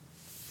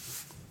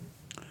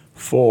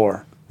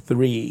4,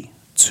 3,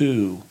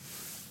 2,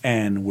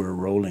 and we're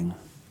rolling.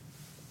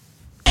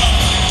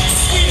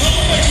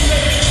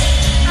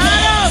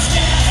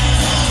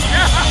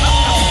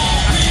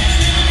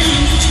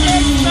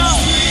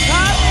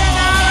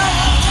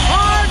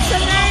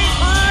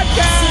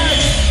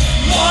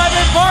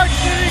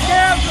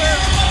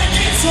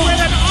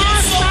 With an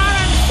all-star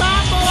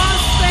ensemble on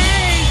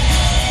stage,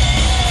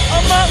 a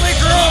Motley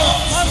Crue.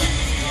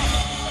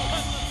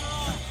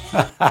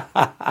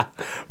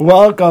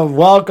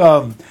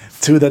 Welcome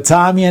to the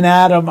Tommy and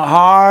Adam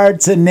Hard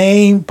to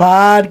Name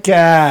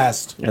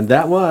podcast. And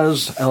that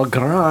was El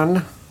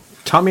Gran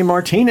Tommy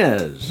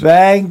Martinez.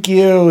 Thank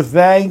you,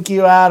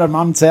 Adam.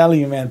 I'm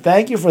telling you, man,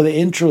 thank you for the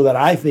intro that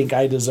I think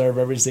I deserve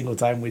every single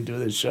time we do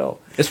this show.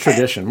 It's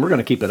tradition. We're going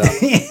to keep it up.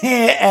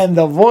 And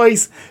the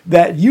voice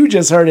that you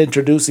just heard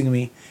introducing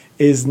me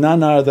is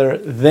none other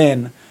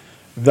than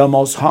the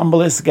most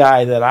humblest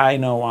guy that I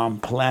know on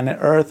planet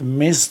Earth,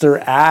 Mr.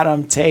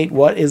 Adam Tate.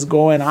 What is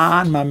going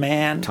on, my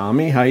man?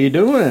 Tommy, how you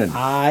doing?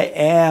 I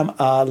am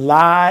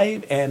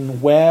alive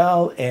and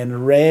well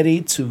and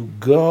ready to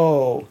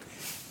go.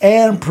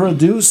 And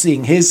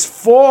producing his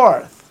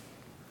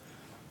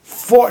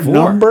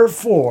number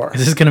 4.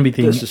 Is this going to be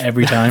the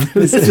every time?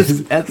 This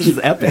is epic.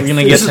 We're going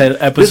to get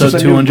to episode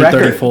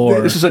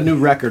 234. This is a new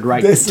record,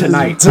 right?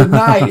 Tonight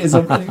is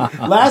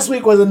last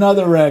week was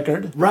another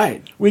record.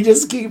 Right. We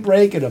just keep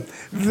breaking them.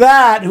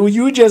 That, who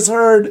you just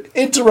heard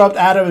interrupt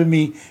Adam and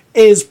me,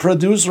 is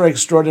producer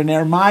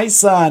extraordinaire, my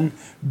son,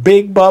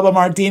 Big Bubba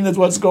Martinez.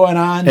 What's going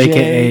on,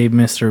 AKA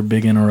Mr.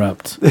 Big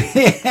Interrupt.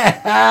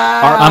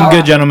 I'm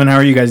good, gentlemen. How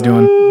are you guys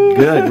doing?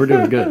 Good. We're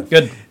doing good.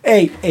 Good.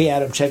 Hey,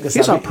 Adam, check this out.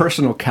 He's our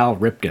personal Cal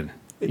Ripken,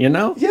 you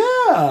know?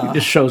 Yeah. He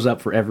just shows up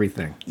for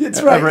everything.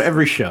 That's right.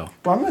 Every show.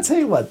 But I'm gonna tell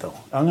you what, though.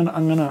 I'm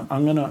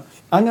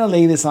gonna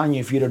lay this on you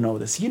if you don't know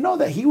this. You know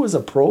that he was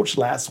approached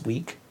last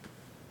week.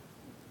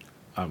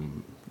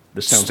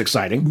 This sounds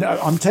exciting. No,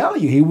 I'm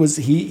telling you, he was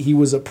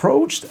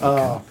approached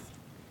to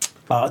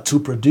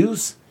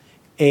produce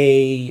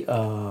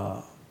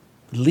a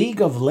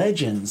League of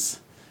Legends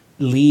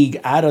league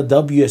out of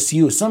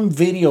WSU. Some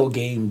video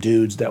game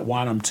dudes that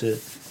want him to.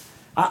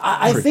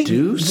 I think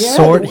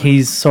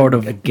he's sort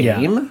of a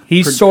game. Yeah,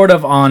 he's sort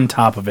of on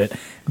top of it.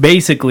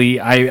 Basically,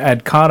 I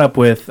had caught up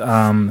with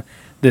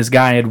this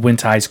guy I went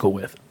to high school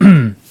with.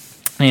 And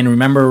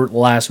remember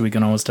last week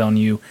when I was telling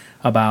you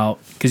about,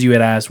 because you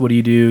had asked, what do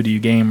you do? Do you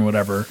game or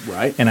whatever?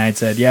 Right. And I had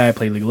said, yeah, I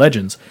play League of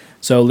Legends.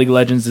 So League of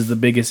Legends is the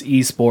biggest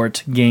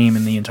esport game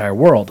in the entire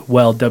world.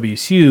 Well,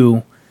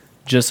 WSU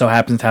just so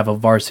happens to have a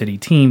varsity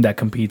team that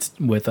competes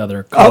with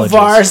other colleges. A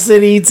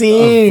varsity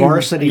team.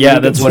 Yeah,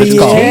 that's what it's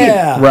called.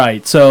 Yeah.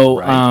 Right. So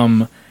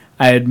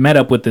I had met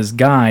up with this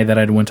guy that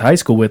I went to high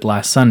school with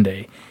last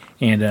Sunday.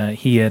 And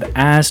he had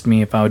asked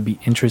me if I would be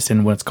interested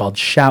in what's called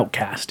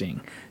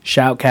shoutcasting.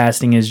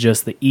 Shoutcasting is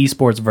just the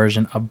esports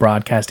version of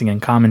broadcasting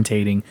and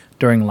commentating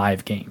during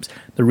live games.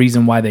 The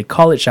reason why they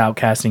call it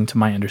shoutcasting, to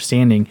my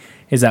understanding,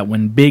 is that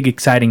when big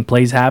exciting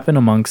plays happen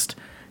amongst,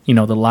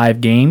 the live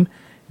game,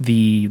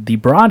 the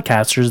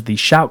broadcasters, the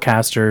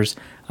shoutcasters,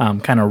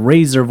 kind of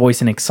raise their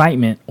voice in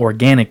excitement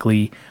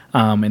organically,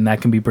 and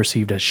that can be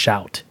perceived as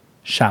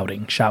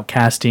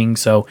shoutcasting.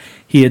 So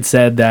he had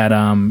said that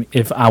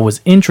if I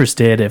was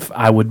interested, if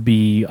I would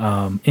be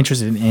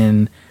interested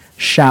in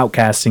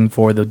shoutcasting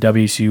for the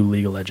WSU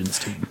League of Legends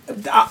team.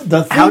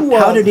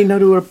 How did he know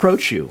to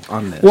approach you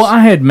on this? Well, I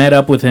had met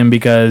up with him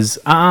because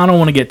I don't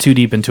want to get too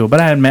deep into it, but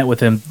I had met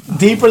with him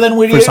deeper than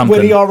what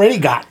he already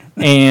got.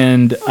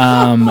 And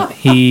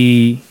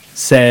he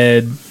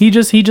said he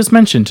just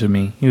mentioned to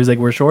me. He was like,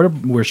 "We're short,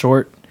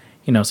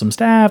 some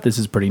staff. This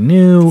is pretty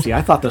new." See,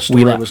 I thought the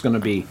story was going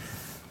to be,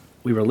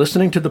 we were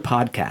listening to the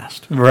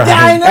podcast. Right. Yeah,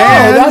 I know.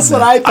 And that's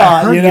what I thought.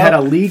 I heard you had a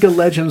League of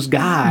Legends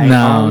guy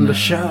on the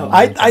show.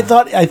 I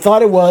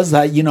thought it was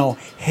that,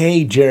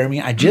 hey,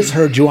 Jeremy, I just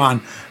heard you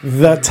on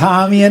the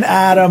Tommy and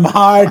Adam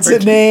Hard to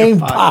Name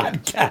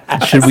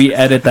podcast. Should we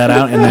edit that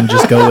out and then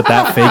just go with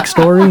that fake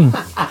story?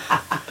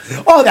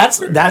 Oh,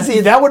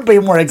 that would be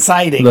more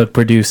exciting. Look,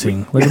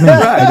 producing. Look at me.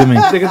 Right. Look at me.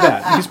 Look at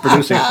that. He's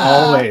producing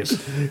always.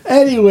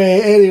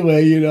 Anyway,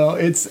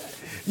 it's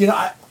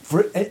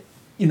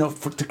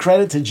to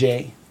credit to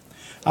Jay,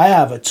 I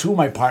have two of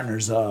my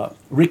partners,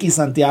 Ricky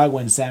Santiago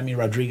and Sammy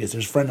Rodriguez.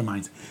 There's a friend of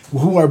mine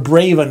who are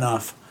brave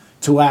enough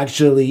to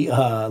actually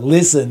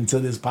listen to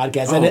this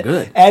podcast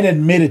and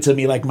admit it to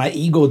me. Like, my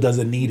ego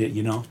doesn't need it,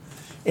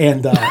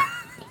 And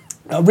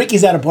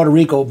Ricky's out of Puerto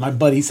Rico. My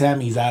buddy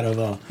Sammy's out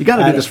of. You got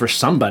to do this for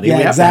somebody. Yeah,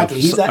 we have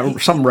exactly. To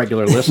have some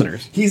regular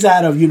listeners. He's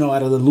out of the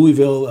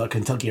Louisville,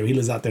 Kentucky area. He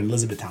lives out there in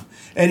Elizabethtown.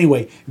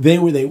 Anyway,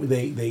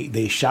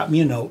 they shot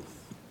me a note,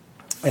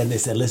 and they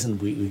said, "Listen,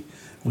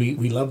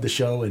 we love the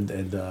show, and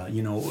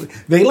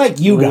they like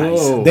you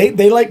guys. Whoa.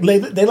 They like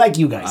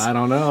you guys. I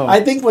don't know.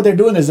 I think what they're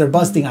doing is they're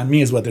busting on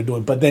me is what they're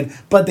doing. But they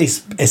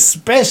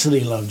especially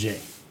love Jay.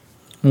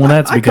 Well,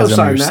 that's I because I'm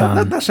co-sign your that.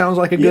 son. That sounds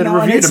like a You good know,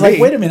 and review it's to like,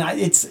 me. wait a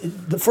minute.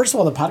 First of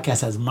all, the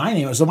podcast has my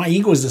name, so my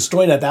ego is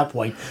destroyed at that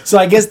point. So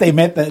I guess they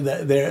meant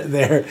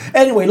their.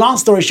 Anyway, long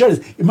story short,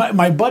 is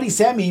my buddy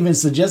Sammy even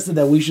suggested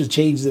that we should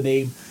change the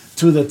name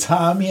to the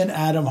Tommy and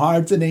Adam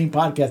Hard to Name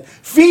podcast,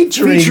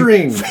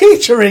 featuring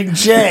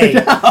Jay.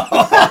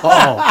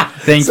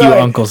 Thank you,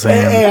 Uncle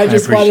Sam. Hey, I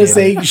just want to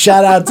appreciate say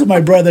shout out to my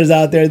brothers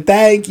out there.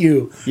 Thank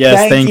you.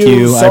 Yes, thank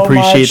you. so I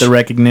appreciate much. the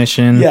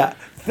recognition. Yeah.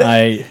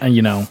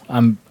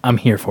 I'm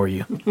here for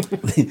you.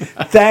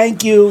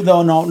 Thank you.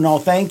 No.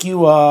 Thank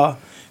you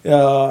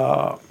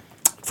for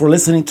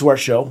listening to our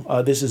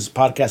show. This is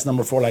podcast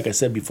number 4, like I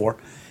said before,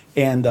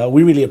 and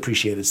we really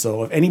appreciate it.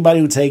 So if anybody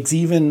who takes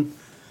even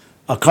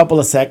a couple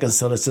of seconds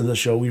to listen to the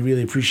show, we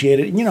really appreciate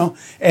it. You know,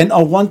 and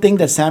one thing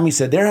that Sammy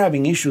said, they're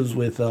having issues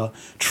with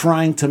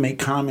trying to make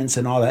comments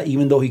and all that,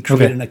 even though he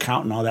created an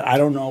account and all that. I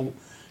don't know.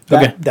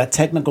 That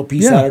technical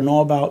piece I don't know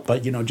about,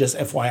 but just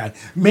FYI.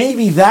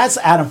 Maybe that's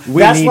Adam.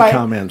 We that's need why,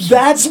 comments.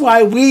 That's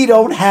why we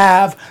don't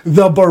have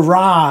the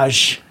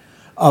barrage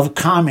of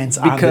comments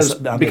on this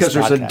because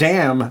there's podcast. a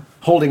dam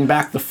holding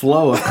back the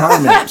flow of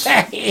comments.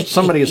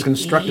 Somebody has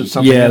constructed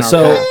something. Yeah. in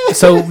our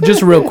So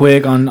just real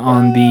quick on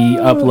the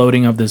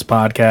uploading of this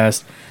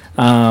podcast.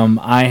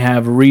 I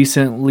have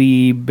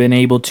recently been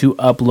able to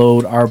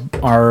upload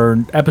our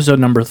episode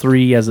number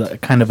 3 as a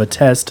kind of a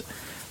test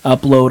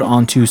upload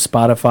onto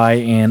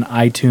Spotify and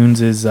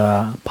iTunes'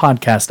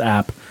 podcast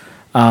app.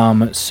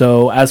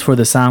 So as for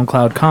the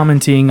SoundCloud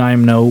commenting,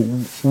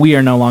 we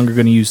are no longer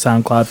going to use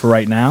SoundCloud for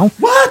right now.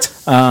 What?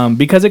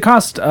 Because it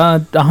costs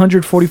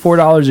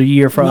 $144 a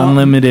year for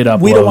unlimited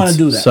uploads. We don't want to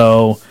do that.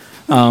 So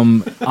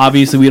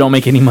obviously we don't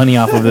make any money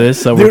off of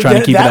this, so we're trying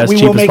to keep it as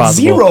cheap as possible. We will make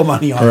zero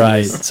money on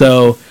right. this.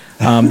 So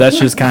that's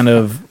just kind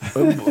of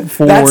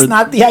for That's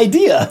not the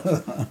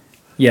idea.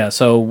 yeah.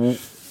 So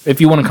if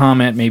you want to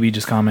comment, maybe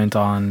just comment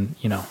on,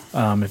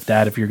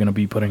 if you're going to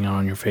be putting it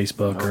on your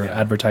Facebook or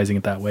advertising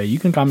it that way, you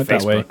can comment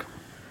that way.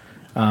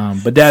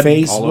 But Dad,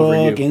 all over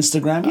Facebook, you.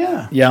 Instagram,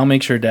 yeah. yeah, I'll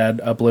make sure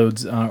Dad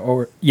uploads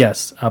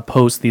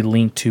post the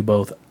link to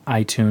both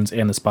iTunes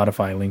and the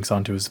Spotify links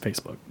onto his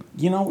Facebook.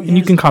 And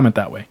you can comment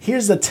that way.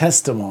 Here's a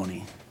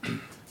testimony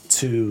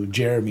to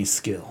Jeremy's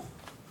skill.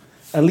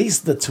 At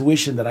least the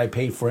tuition that I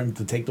paid for him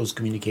to take those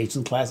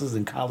communication classes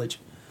in college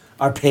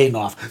are paying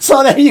off.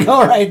 So there you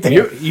go, right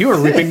there. You are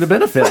reaping the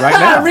benefit right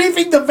now.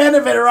 Reaping the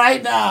benefit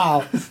right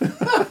now.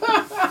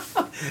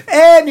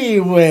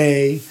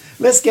 Anyway,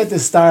 let's get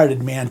this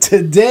started, man.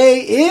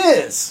 Today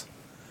is,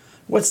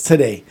 what's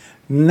today?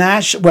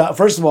 Well,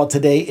 first of all,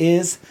 today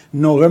is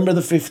November the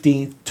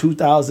 15th,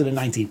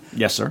 2019.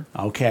 Yes, sir.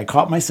 Okay, I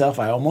caught myself.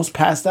 I almost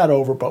passed that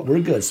over, but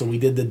we're good. So we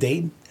did the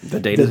date. The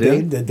date is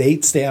in. The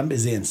date stamp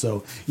is in.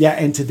 So, yeah,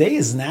 and today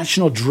is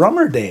National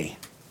Drummer Day.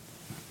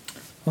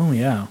 Oh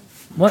yeah.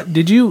 What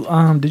did you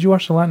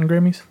watch the Latin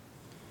Grammys?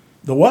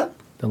 The what?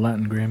 The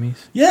Latin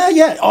Grammys. Yeah.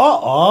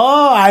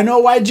 Oh, I know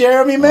why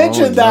Jeremy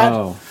mentioned that.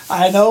 no.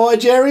 I know why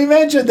Jeremy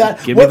mentioned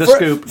that. Give me the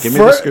scoop. Give me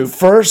the scoop.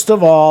 First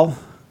of all,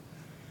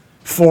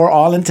 for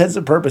all intents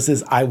and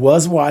purposes, I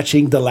was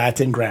watching the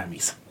Latin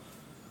Grammys.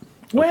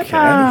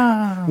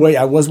 Okay. Wait,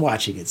 I was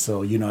watching it.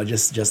 So,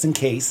 just in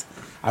case,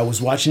 I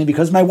was watching it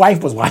because my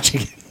wife was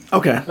watching it.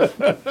 Okay.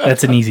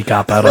 That's an easy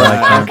cop out.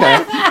 I like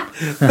that.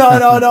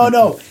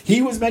 No.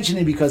 He was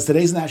mentioning because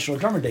today's National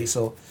Drummer Day.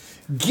 So,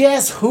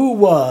 guess who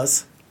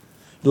was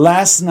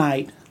last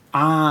night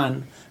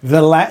on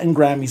the Latin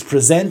Grammys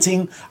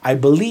presenting, I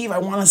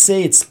want to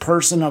say it's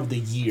Person of the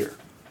Year.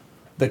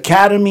 The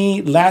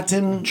Academy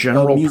Latin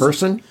General Music.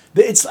 person?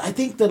 I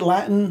think the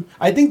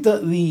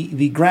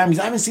Grammys.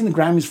 I haven't seen the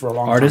Grammys for a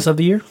long time. Artist of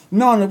the Year?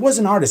 No, it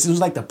wasn't artist. It was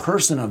like the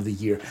person of the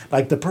year,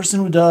 like the person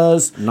who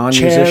does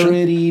Non-musician?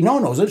 charity.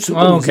 No, it's a super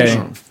Oh, okay.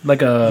 musician.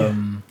 Like a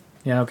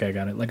yeah, okay,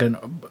 got it. Like an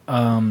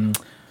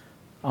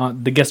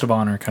the guest of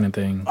honor kind of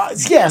thing.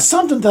 Yeah,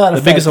 something to that The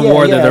effect. biggest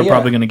award that they're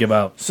probably going to give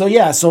out. So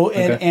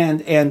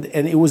and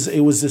it was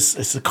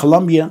it's a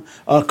Colombian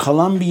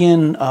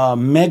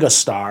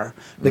megastar.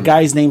 The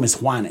guy's name is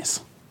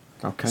Juanes.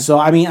 Okay. So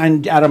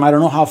Adam, I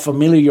don't know how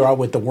familiar you are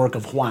with the work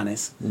of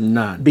Juanes.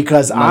 None.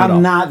 Because Not at all.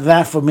 I'm not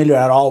that familiar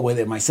at all with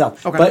it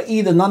myself. Okay. But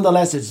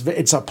nonetheless,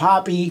 it's a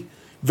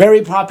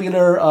very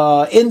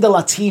popular in the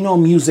Latino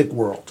music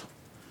world.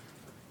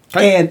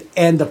 Okay.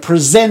 And the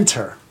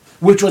presenter,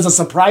 which was a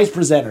surprise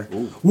presenter,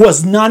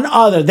 was none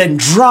other than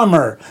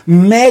drummer,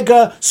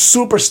 mega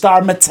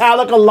superstar,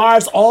 Metallica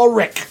Lars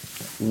Ulrich.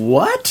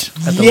 What?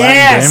 At the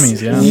Yes. Latin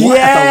Grammys, yeah.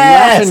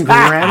 Yes. At the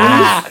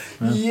Latin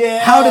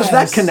Yes. How does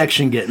that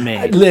connection get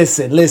made?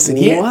 Listen.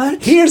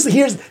 What? Here's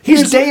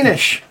He's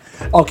Danish.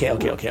 Okay.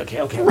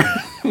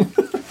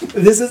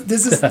 This is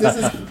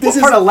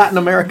Part of Latin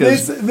America.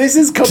 this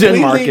is completely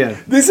Denmark, yeah.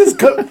 this is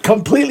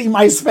completely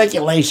my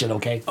speculation.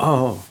 Okay,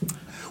 Oh.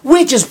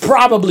 which is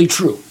probably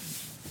true.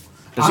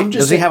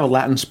 Does he have a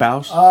Latin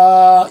spouse?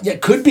 Yeah,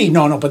 could be.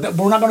 No, but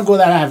we're not going to go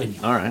that avenue.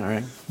 all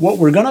right. What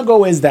we're going to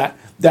go is that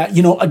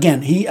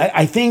again,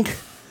 I think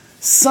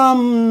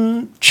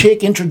some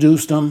chick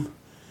introduced him.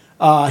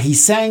 He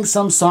sang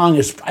some song.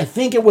 I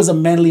think it was a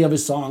medley of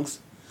his songs.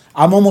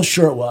 I'm almost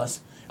sure it was.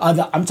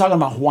 I'm talking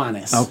about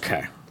Juanes.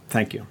 Okay.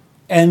 Thank you.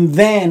 And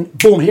then,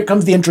 boom, here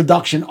comes the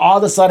introduction. All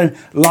of a sudden,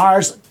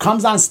 Lars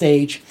comes on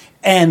stage,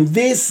 and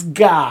this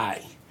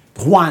guy,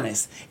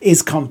 Juanes,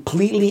 is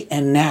completely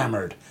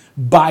enamored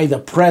by the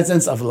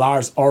presence of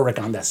Lars Ulrich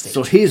on that stage.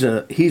 So he's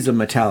a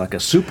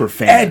Metallica super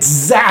fan.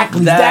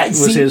 Exactly. That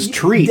was his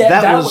treat.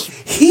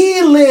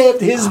 He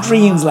lived his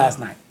dreams last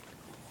night.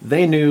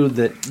 They knew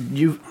that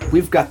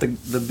we've got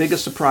the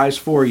biggest surprise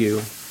for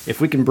you. If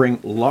we can bring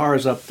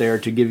Lars up there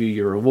to give you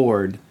your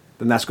award,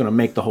 then that's going to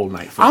make the whole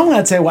night for I'm you.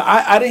 going to tell you what,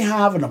 I didn't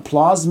have an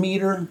applause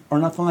meter or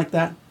nothing like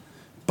that,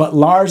 but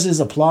Lars's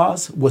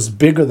applause was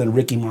bigger than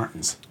Ricky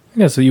Martin's.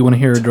 Yeah, so you want to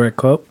hear a direct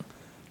quote?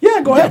 Yeah,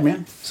 go ahead,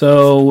 man.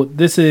 So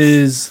this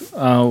is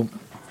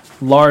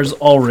Lars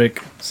Ulrich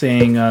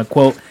saying,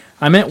 quote,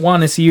 "I met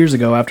Juanes years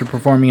ago after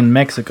performing in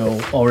Mexico,"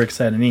 Ulrich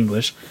said in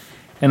English,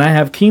 "and I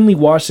have keenly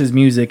watched his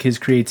music, his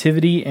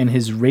creativity, and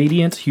his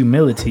radiant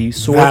humility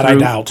soar I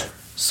doubt.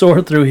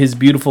 through his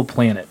beautiful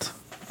planet."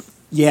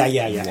 Yeah.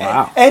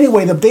 Wow.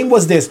 Anyway, the thing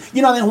was this.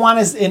 Then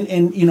Juanes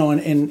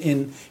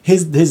in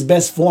his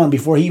best form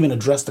before he even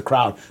addressed the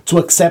crowd to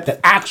accept it,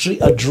 actually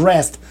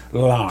addressed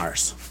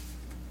Lars.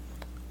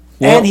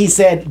 Well, and he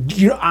said,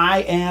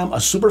 I am a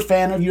super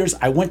fan of yours.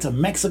 I went to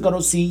Mexico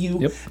to see you.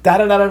 Yep.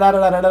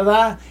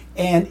 Da-da-da-da-da-da-da-da.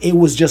 And it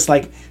was just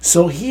like,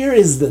 so here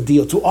is the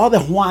deal. To all the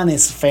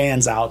Juanes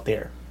fans out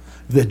there,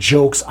 the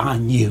joke's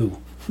on you.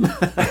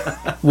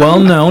 Well,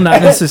 no,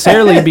 not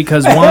necessarily,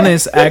 because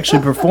Juanes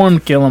actually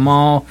performed Kill 'Em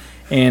All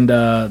and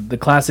the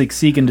classic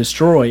Seek and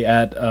Destroy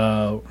at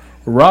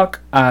Rock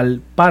al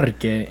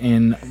Parque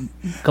in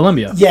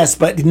Colombia. Yes,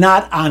 but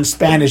not on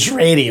Spanish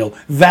radio.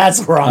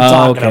 That's where I'm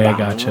talking okay, about.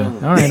 Gotcha.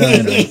 All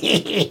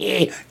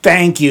right.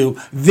 Thank you.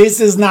 This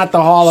is not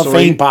the Hall of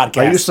Fame podcast.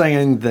 Are you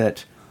saying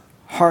that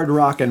hard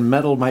rock and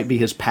metal might be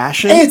his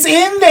passion? It's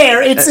in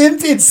there.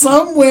 It's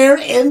somewhere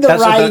in the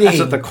writing.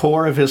 That's at the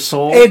core of his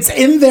soul. It's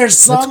in there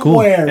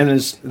somewhere. And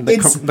it's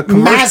the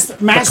Master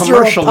of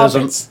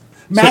commercialism. Puppets.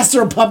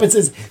 Master of Puppets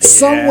is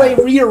some way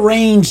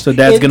rearranged. So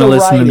Dad's going to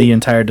listen to writing. the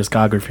entire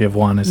discography of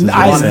Juanes. is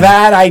what he's saying.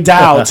 That I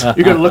doubt.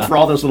 You're going to look for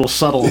all those little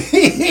subtle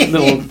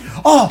little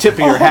tip of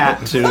your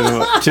hat to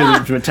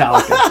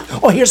Metallica.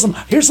 Oh, here's some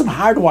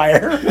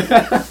Hardwire.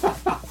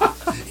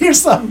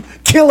 Here's some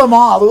Kill 'Em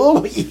All.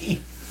 Ooh.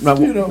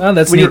 Oh,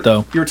 that's neat,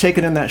 though. You were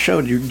taken in that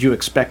show. Did you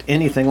expect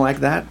anything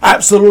like that?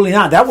 Absolutely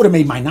not. That would have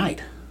made my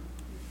night.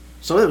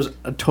 So it was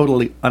a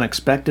totally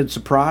unexpected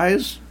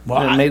surprise.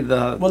 Well, and it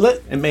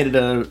made it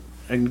a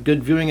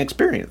good viewing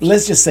experience.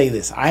 Let's just say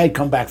this: I had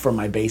come back from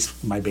my bass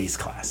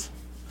class,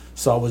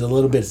 so I was a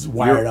little bit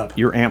wired up.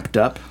 You're amped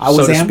up,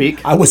 so to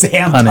speak. I was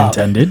amped Pun up.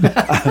 intended.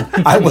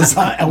 I was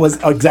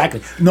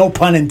exactly, no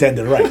pun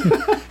intended, right?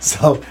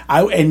 So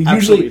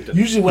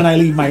usually when I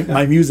leave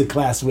my music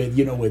class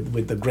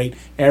with the great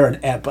Aaron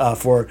Epp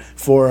for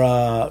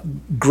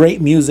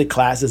great music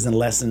classes and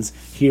lessons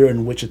here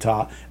in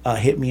Wichita,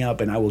 hit me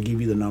up and I will give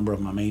you the number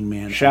of my main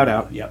man. Shout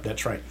out. Yep,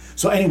 that's right.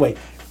 So anyway,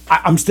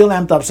 I'm still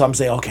amped up, so I'm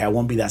saying, okay, I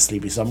won't be that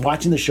sleepy. So I'm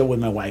watching the show with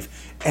my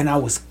wife, and I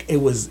was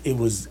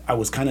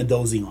kind of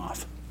dozing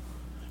off.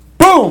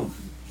 Boom!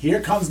 Here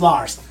comes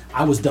Lars.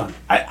 I was done.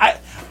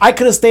 I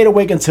could have stayed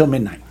awake until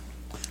midnight.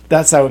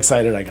 That's how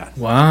excited I got.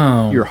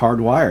 Wow. You're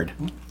hardwired.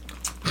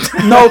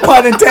 No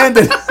pun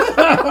intended.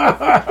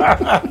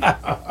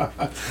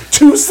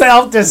 Too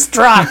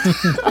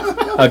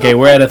self-destruct. Okay,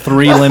 we're at a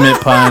 3-limit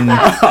pun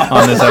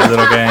on this episode,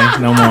 okay?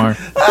 No more.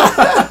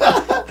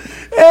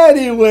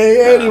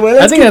 Anyway.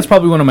 I think that's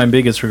probably one of my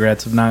biggest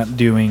regrets of not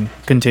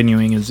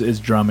continuing is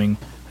drumming.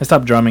 I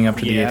stopped drumming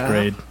after the 8th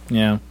grade.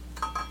 Yeah.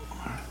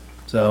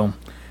 So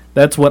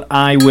that's what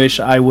I wish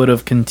I would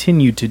have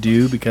continued to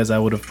do, because I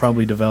would have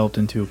probably developed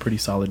into a pretty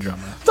solid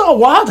drummer. Oh,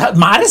 wow.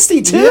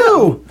 Modesty,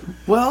 too. Yeah.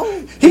 Well,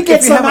 he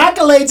gets some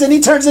accolades and he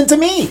turns into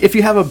me. If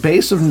you have a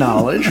base of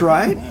knowledge,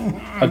 right?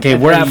 Okay,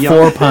 we're at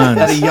 4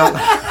 puns.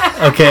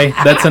 Okay,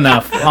 that's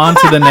enough. On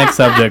to the next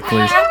subject,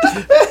 please.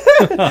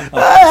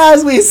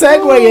 As we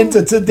segue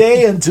into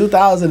today in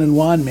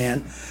 2001,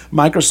 man,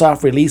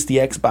 Microsoft released the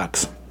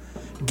Xbox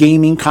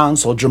gaming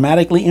console,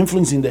 dramatically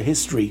influencing the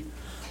history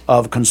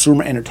of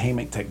consumer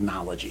entertainment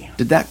technology.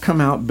 Did that come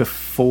out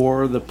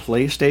before the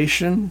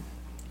PlayStation?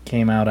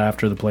 Came out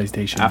after the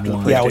PlayStation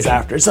 1. Yeah, it was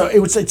after. So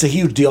it's a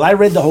huge deal. I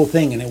read the whole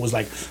thing and it was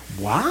like,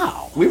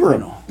 wow. We were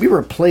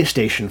a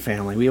PlayStation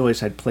family. We always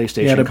had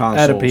PlayStation consoles.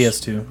 I had a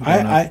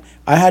PS2.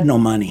 I had no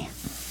money.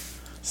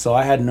 So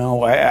I had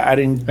no, I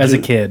didn't. As a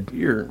kid.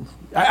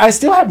 I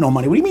still have no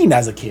money. What do you mean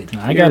as a kid?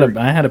 I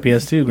had a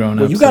PS2 growing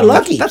up. You got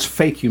lucky. That's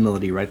fake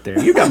humility right there.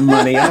 You got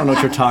money. I don't know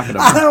what you're talking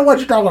about. I don't know what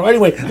you're talking about.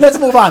 Anyway, let's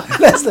move on.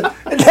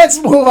 Let's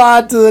move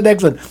on to the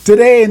next one.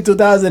 Today in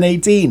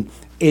 2018,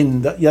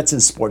 that's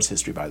in sports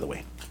history, by the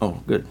way.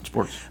 Oh, good.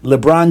 Sports.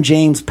 LeBron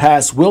James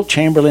passed Wilt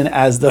Chamberlain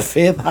as the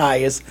 5th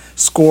highest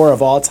scorer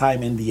of all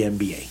time in the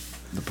NBA.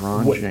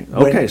 LeBron James.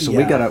 Okay, so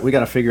we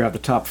gotta figure out the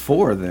top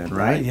 4 then,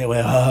 right? Yeah,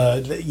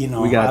 well,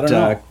 we got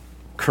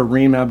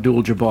Kareem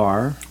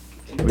Abdul-Jabbar.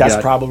 That's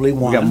probably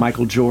one. We got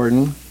Michael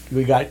Jordan.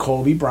 We got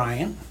Kobe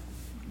Bryant.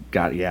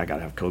 Gotta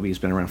have Kobe. He's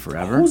been around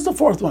forever. Who's the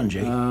fourth one,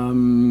 Jay?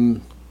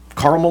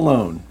 Karl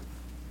Malone.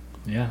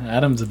 Yeah,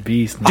 Adam's a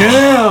beast. Now.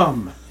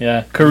 Damn.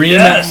 Yeah,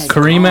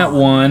 Kareem at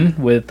 1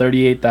 with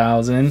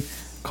 38,000.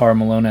 Karl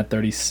Malone at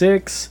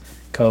 36.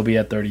 Kobe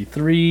at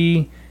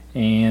 33.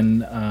 And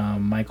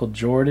Michael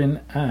Jordan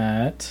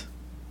at...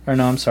 Or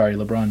no, I'm sorry,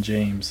 LeBron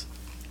James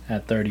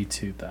at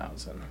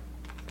 32,000.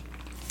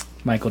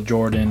 Michael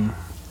Jordan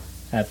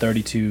at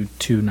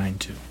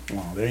 32,292.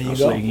 Well, there you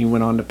So go. he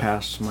went on to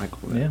pass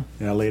Michael. Yeah.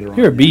 Yeah, later on.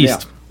 You're a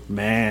beast.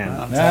 Man.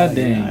 God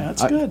dang. Yeah,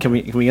 that's good. Can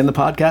we end the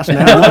podcast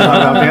now?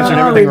 I've answered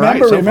everything right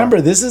so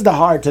Remember, this is the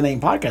hard to name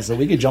podcast, so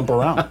we could jump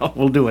around. far.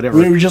 We'll do whatever.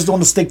 We just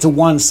want to stick to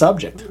one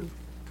subject.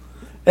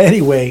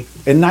 Anyway,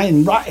 in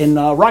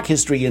rock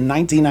history, in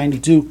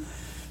 1992,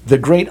 the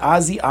great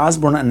Ozzy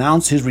Osbourne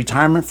announced his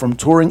retirement from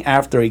touring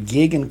after a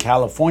gig in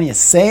California,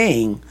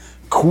 saying,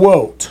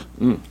 quote,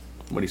 What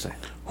do you say?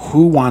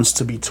 "Who wants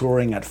to be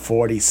touring at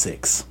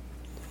 46?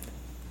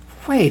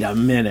 Wait a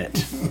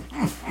minute.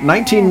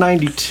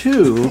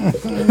 1992?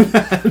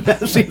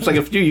 That seems like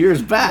a few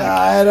years back.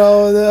 I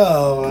don't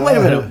know. Wait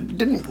a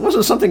minute.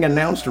 Wasn't something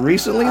announced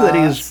recently that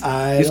he's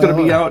going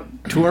to be out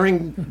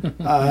touring?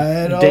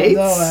 I don't dates,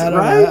 know, Adam.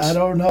 right? I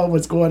don't know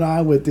what's going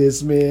on with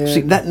this, man.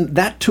 See,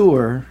 that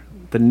tour,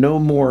 the No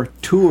More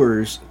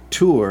Tours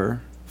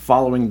tour,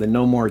 following the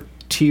No More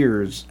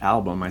Tears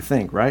album, I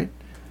think, right?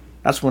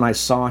 That's when I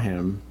saw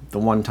him the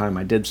one time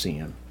I did see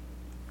him.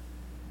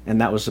 And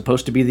that was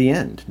supposed to be the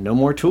end. No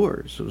more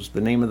tours. It was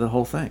the name of the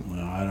whole thing. Well,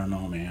 I don't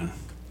know, man.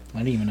 I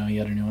didn't even know you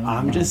had a new one.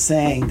 I'm just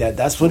saying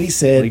that's what he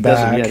said He back.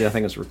 doesn't yet. I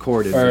think it's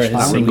recorded. Or It's his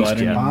not single, released I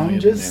didn't yet. know. I'm Yeah,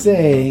 just yeah.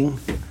 saying.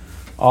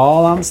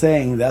 All I'm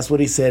saying, that's what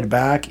he said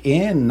back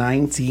in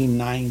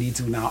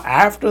 1992. Now,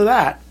 after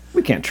that,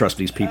 We can't trust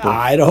these people.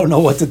 I don't know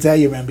what to tell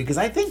you, man, because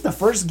I think the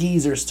first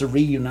geezers to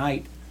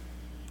reunite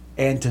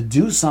and to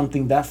do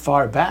something that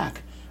far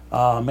back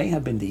may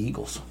have been the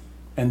Eagles.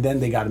 And then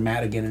they got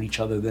mad again at each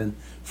other. Then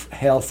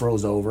hell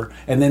froze over,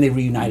 and then they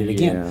reunited Yeah.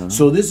 again.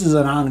 So this is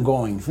an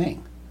ongoing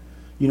thing.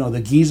 You know, the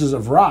geezers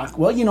of rock.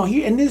 Well, you know,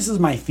 and this is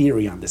my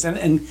theory on this.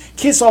 And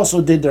Kiss also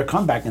did their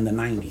comeback in the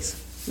 90s.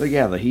 Well,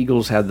 yeah, the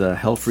Eagles had the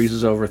Hell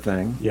Freezes Over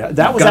thing. Yeah,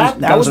 that was Guns,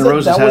 that Guns was N' the-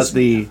 Roses that has was,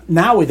 the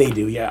now they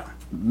do, yeah.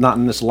 Not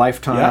in This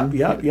Lifetime.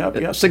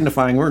 Yep.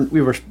 Signifying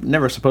we were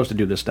never supposed to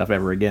do this stuff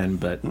ever again,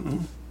 but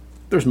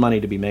there's money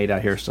to be made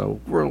out here, so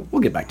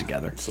we'll get back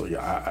together. So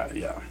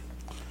yeah.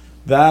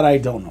 That I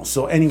don't know.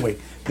 So anyway,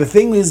 the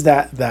thing is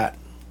that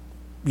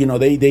you know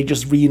they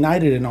just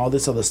reunited and all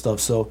this other stuff.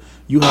 So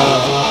you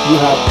have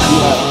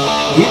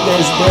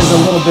there's a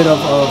little bit of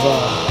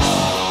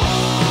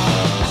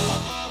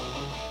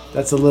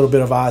that's a little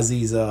bit of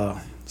Ozzy's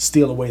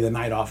 "Steal Away the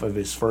Night" off of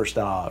his first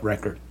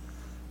record,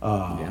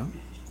 Yeah.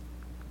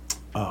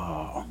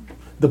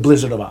 The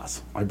Blizzard of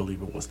Oz, I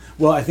believe it was.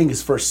 Well, I think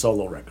his first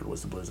solo record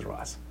was the Blizzard of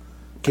Oz.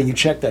 Can you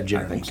check that,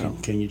 Jeremy? think so.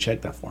 Can you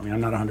check that for me?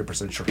 I'm not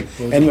 100% sure.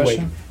 the Anyway,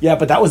 question? yeah,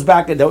 but that was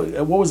back at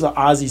what was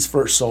Ozzy's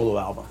first solo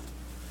album?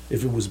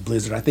 If it was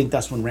Blizzard, I think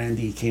that's when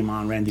Randy came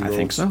on. Randy I Rhoads.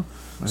 think so. I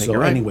think So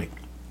you're right. anyway,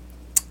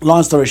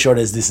 long story short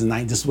is this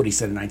is what he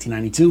said in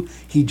 1992.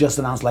 He just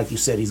announced, like you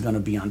said, he's going to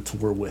be on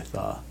tour with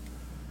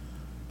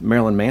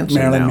Marilyn Manson.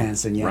 Marilyn now.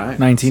 Manson, yeah. Right.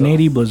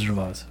 1980 Blizzard of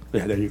Oz.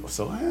 yeah. There you go.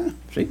 So.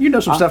 See, you know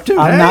some stuff too.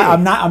 I'm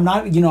Hey!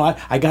 not. You know,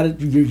 I got it.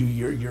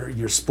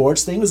 Your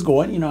sports thing is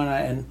going. You know,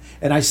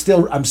 and I'm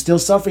still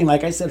suffering,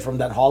 like I said, from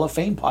that Hall of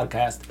Fame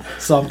podcast.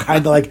 So I'm kind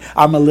of like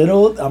I'm a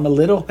little.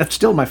 That's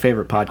still my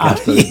favorite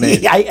podcast that we've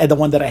made. The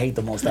one that I hate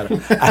the most out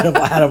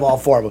of all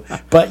four of them.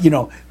 But you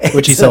know,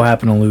 Which he it's, so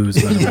happened to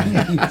lose. By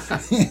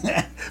the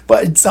way.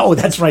 But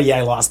that's right. Yeah,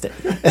 I lost it.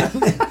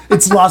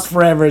 It's lost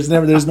forever. It's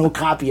never. There's no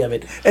copy of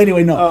it.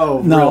 Anyway, no.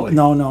 Oh, no, really?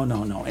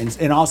 no.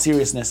 In all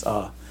seriousness,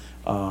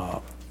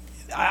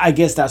 I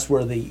guess that's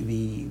where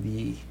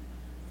the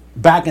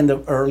back in the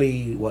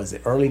early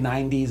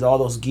 90s, all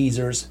those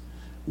geezers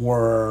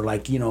were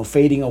like, you know,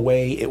 fading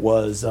away. It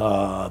was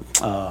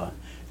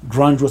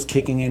grunge was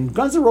kicking in.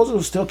 Guns N' Roses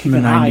was still kicking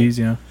In the high. 90s,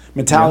 yeah.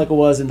 Metallica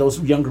was, and those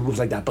younger groups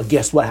like that. But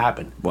guess what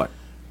happened? What?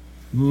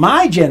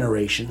 My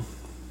generation,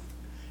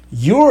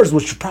 yours,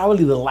 which was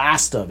probably the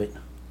last of it,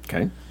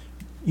 Okay.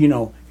 you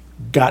know,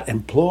 got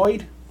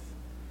employed,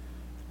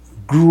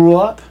 grew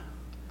up,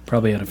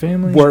 Probably had a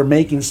family. were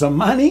making some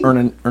money,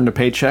 Earned a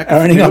paycheck.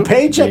 earning a too.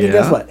 paycheck, and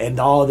guess Yeah. what? And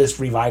all this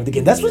revived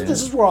again. This Yeah.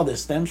 is where all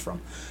this stems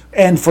from.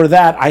 And for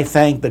that, I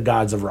thank the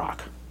gods of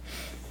rock.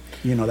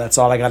 You know, that's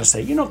all I got to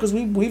say. You know, because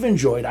we've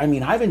enjoyed,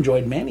 I've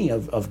enjoyed many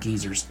of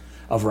geezers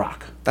of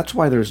rock. That's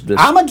why there's this.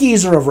 I'm a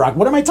geezer of rock.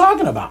 What am I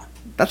talking about?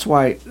 That's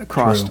why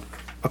True.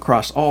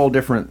 across all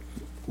different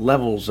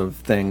levels of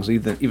things,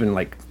 even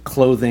like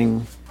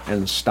clothing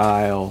and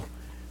style,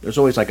 there's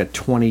always like a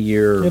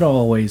 20-year. It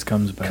always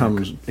comes back.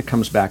 It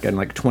comes back in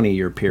like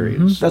 20-year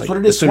periods. That's Like, what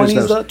it is. As soon as 20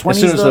 is those, the- as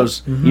soon as 20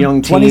 those young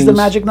teens, 20 is the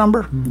magic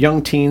number?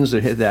 young teens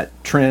that hit that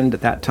trend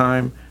at that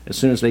time, as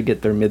soon as they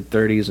get their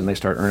mid-30s and they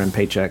start earning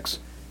paychecks,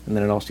 and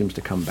then it all seems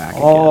to come back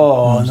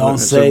Oh, again. don't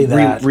it's say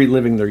that.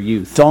 Reliving their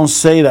youth. Don't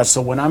say that.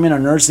 So when I'm in a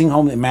nursing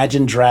home,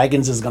 Imagine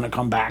Dragons is going to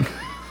come back.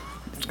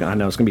 I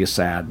know it's gonna be a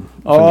sad.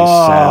 Oh,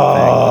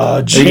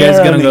 thing. Are you guys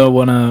gonna Jeremy. go?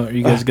 Are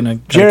you guys gonna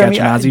Jeremy,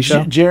 catch an Ozzy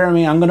show?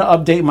 Jeremy, I'm going to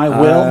update my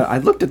will. I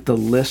looked at the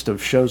list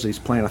of shows he's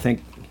playing. I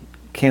think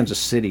Kansas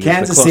City.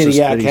 Kansas is the City, closest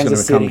yeah, that he's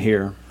Kansas gonna come City.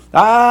 here.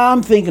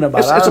 I'm thinking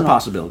about it. I It's a don't know.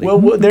 possibility. Well,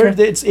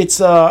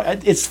 it's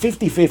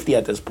 50-50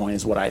 at this point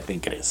is what I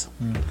think it is.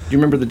 Do you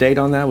remember the date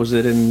on that? Was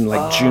it in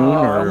like June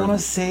I or? want to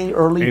say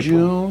early April.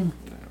 June.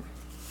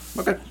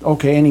 Okay,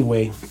 Okay,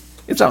 anyway.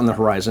 it's out on the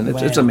horizon.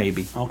 It's a Well,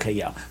 maybe. Okay,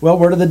 yeah. Well,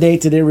 word of the day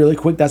today, really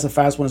quick. That's a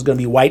fast one. It's going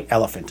to be white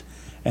elephant.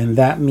 And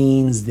that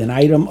means an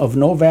item of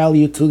no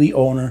value to the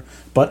owner,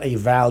 but a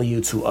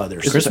value to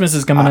others. Christmas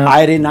is coming up.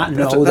 I did not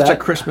know That's that. a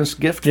Christmas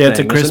gift. Yeah, it's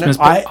a thing, isn't Christmas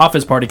it?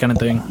 office party kind of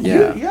thing.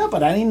 Yeah. Yeah,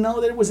 but I didn't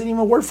know that it wasn't even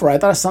a word for it. I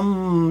thought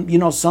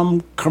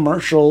some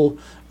commercial,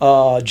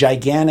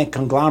 gigantic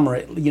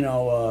conglomerate,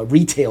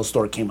 retail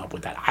store came up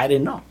with that. I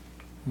didn't know.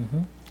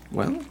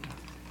 Well,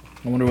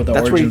 I wonder what the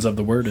That's where origins you- of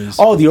the word is.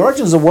 Oh, the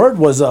origins of the word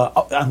was.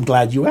 I'm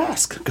glad you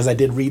asked because I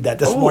did read that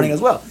this morning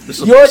as well. this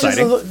is The origins,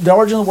 exciting. the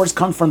origins of the words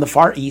come from the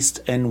Far East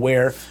and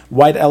where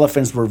white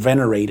elephants were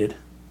venerated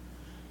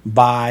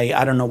by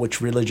I don't know which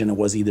religion it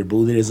was, either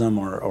Buddhism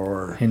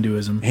or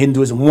Hinduism.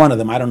 Hinduism, one of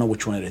them. I don't know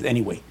which one it is.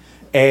 Anyway,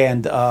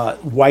 and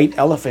white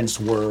elephants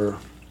were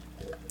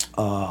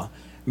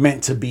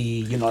meant to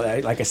be,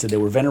 like I said, they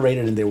were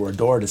venerated and they were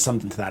adored, or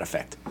something to that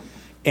effect.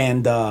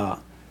 And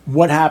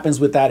what happens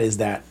with that is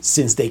that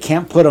since they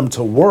can't put them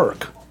to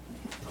work,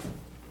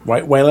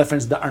 white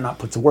elephants are not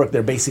put to work.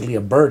 They're basically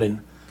a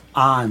burden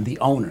on the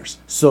owners.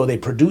 So they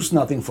produce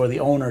nothing for the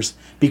owners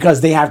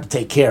because they have to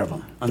take care of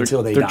them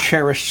until they they're die.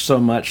 cherished so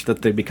much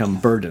that they become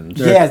burdens.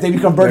 Yes, they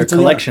become burdens to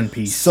they're a the collection owner.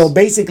 piece. So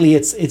basically,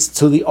 it's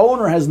to the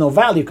owner has no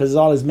value because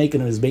all it's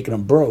making is making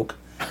them broke,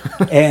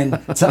 and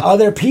to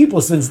other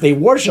people since they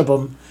worship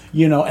them,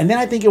 And then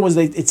I think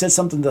it says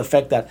something to the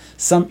effect that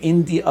some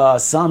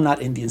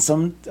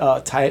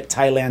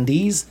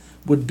Thailandese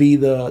would be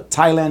the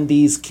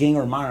Thailandese king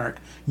or monarch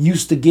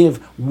used to give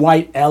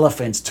white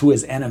elephants to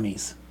his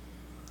enemies.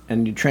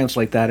 And you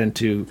translate that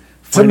into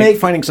make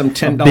finding some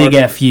 $10 Big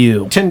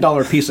FU.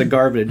 $10 piece of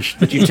garbage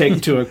that you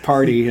take to a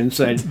party and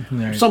say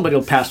somebody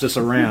will pass this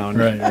around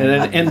Right. and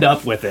then end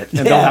up with it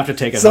and they'll have to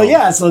take it So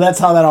home. so that's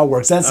how that all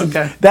works. That's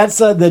Okay. that's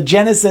the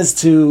genesis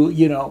to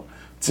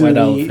to White the,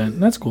 elephant.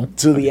 That's cool.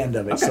 to the end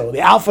of it. So the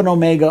alpha and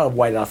omega of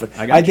white elephant.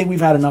 got I you. think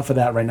we've had enough of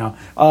that right now.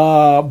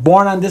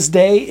 Born on this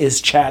day is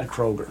Chad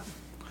Kroger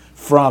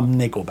from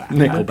Nickelback.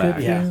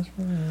 Nickelback. Yeah.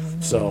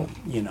 So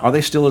Are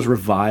they still as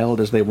reviled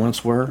as they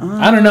once were?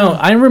 I don't know.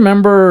 I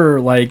remember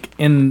like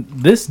in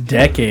this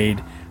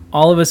decade,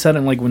 all of a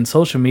sudden, like when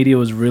social media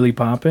was really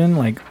popping,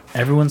 like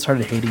everyone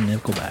started hating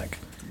Nickelback.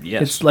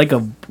 Yes. It's like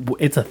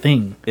it's a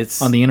thing.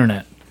 It's- on the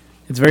internet.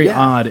 It's very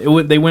odd.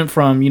 They went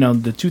from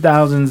the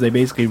 2000s. They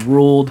basically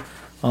ruled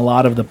a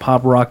lot of the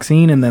pop rock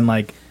scene, and then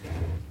like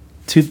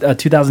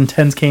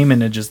 2010s came,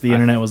 and the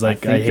internet was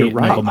like, I think you're hate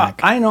right. Nickelback.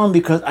 I know him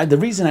because the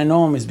reason I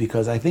know him is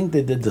because I think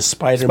they did the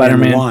Spider-Man,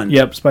 Spider-Man. 1.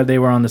 Yep, they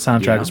were on the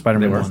soundtrack Yeah, of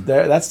Spider-Man they were. 1.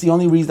 That's the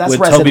only reason. That's With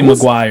where I said, Tobey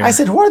Maguire. I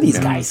said, who are these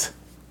guys?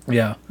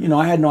 Yeah.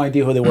 I had no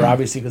idea who they were,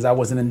 obviously, because I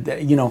wasn't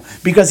in,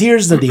 because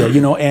here's the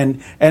deal,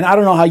 and I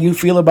don't know how you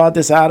feel about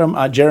this, Adam.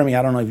 Jeremy,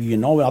 I don't know if you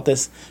know about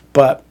this,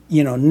 but,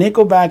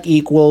 Nickelback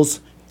equals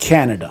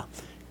Canada.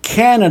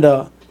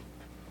 Canada,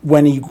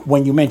 when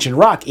you mention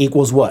rock,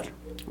 equals what?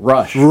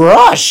 Rush.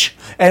 Rush.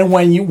 And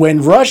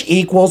when Rush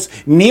equals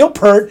Neil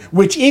Peart,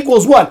 which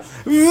equals what?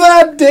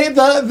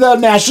 The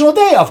National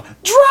Day of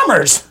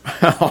Drummers.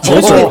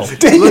 Full circle.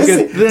 Look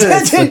at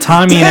this. The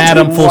Tommy and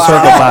Adam Full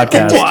Circle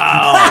podcast.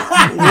 Wow.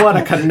 What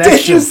a connection.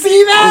 Did you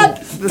see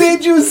that?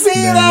 Did you see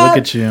Man, that? look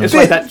at you. It's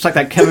like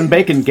that Kevin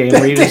Bacon game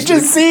where you Did you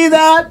just see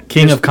that?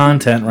 King of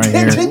content right Did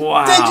here. you,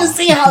 did you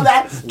see how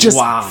that just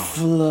Wow.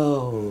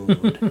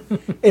 flowed?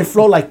 It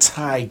flowed like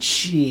Tai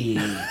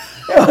Chi.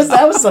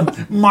 That was some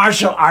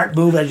martial art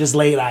move I just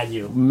laid on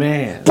you.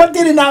 man. But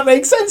did it not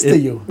make sense to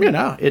you?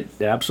 It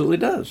absolutely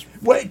does.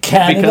 What,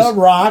 Canada, Because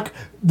rock,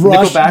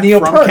 Rush, Nickelback Neil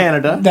from Peart,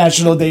 Canada.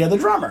 National Day of the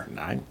Drummer.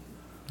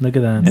 Look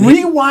at that.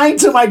 Rewind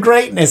to my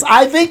greatness.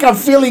 I think I'm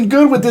feeling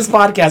good with this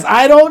podcast.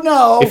 I don't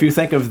know. If you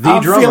think of the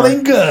I'm drummer,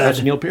 feeling good.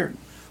 that's Neil Peart.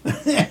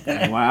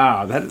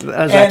 Wow, that is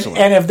and, excellent.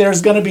 and if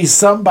there's going to be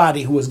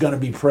somebody who is going to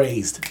be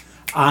praised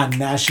on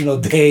National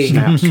Day,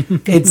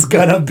 it's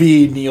going to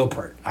be Neil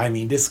Peart. I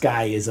mean, this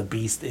guy is a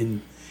beast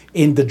in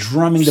the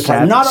drumming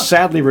department.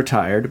 Sadly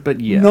retired, but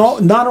yes. No,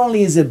 not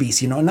only is it a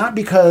beast, not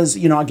because,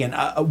 again,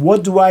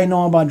 what do I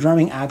know about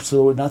drumming?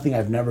 Absolutely nothing.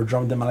 I've never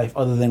drummed in my life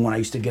other than when I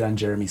used to get on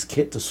Jeremy's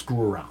kit to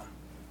screw around.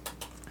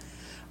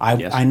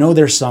 Yes. I know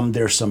there's some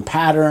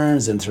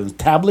patterns and some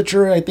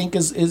tablature. I think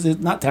is it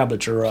not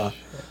tablature?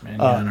 Man,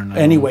 yeah, I don't know.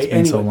 Anyway, It's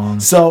been so long.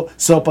 So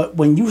but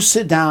when you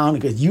sit down,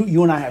 because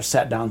you and I have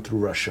sat down through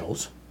Rush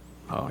shows.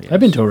 Oh, yes. I've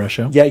been to a Rush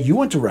show. Yeah, you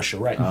went to Russia,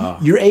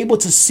 right? You're able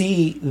to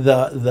see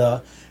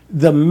the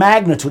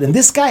magnitude, and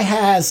this guy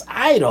has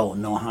I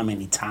don't know how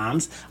many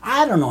toms,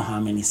 I don't know how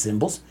many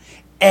cymbals,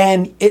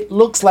 and it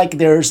looks like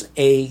there's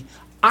a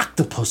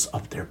octopus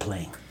up there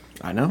playing.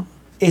 I know.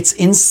 It's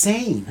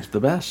insane. The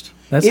best.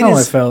 That's It how I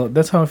is- felt.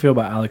 That's how I feel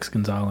about Alex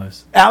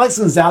Gonzalez. Alex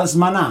Gonzalez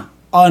Mana,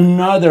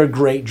 another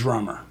great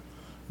drummer.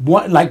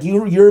 What like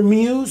your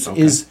muse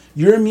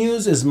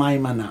is my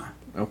Mana.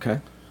 Okay.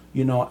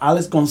 You know,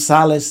 Alex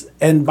Gonzalez,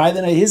 and by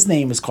the way, his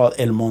name is called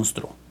El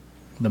Monstruo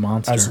The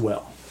monster. as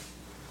well.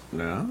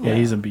 No. Yeah,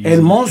 he's a beast. El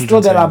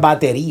Monstruo de la insane.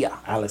 Batería,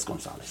 Alex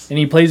Gonzalez. And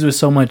he plays with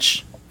so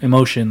much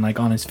emotion, like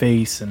on his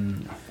face,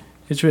 and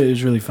it's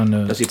really fun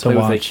to Does he to play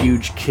with a watch.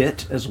 huge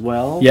kit as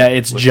well? Yeah,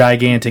 it's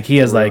gigantic. He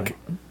has like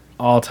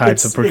all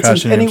types of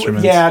percussion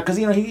instruments. Yeah, because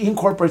you know he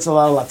incorporates a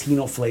lot of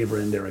Latino flavor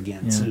in there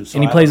again Yeah. too. So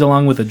And he I- plays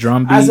along with the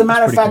drum beat. As a It's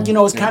matter of pretty fact, cool. you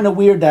know, it's kind of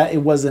weird that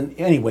it wasn't.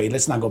 Anyway,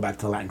 let's not go back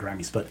to the Latin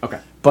Grammys, but Okay.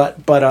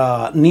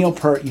 But Neil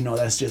Peart, you know,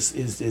 that's just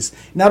is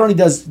not only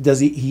does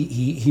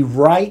he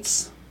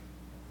writes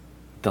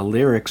The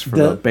lyrics for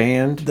the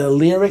band. the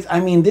lyrics.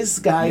 I mean, this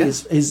guy Yeah.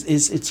 is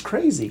it's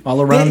crazy.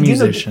 All around You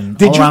know, musician,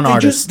 all around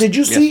artist. Did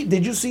you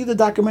see the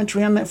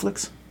documentary on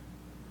Netflix?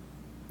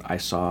 I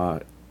saw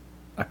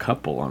a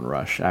couple on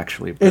Rush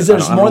actually. Is I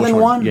there's don't know more which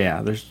than one?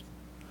 Yeah,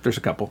 there's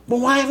a couple.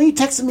 Well, why haven't you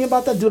texted me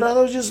about that, dude? I thought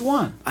it was just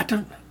one. I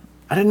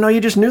didn't know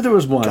you just knew there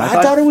was one.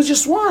 I thought it was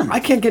just one. I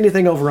can't get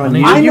anything over on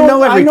you. I You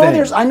know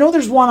everything. I know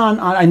there's one on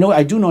I know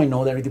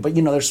everything, but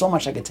you know there's so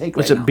much I could take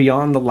Was right it now.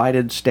 Beyond the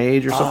Lighted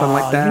Stage or something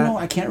like that? You know,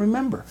 I can't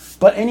remember.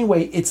 But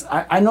anyway,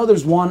 I know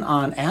there's one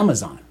on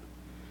Amazon.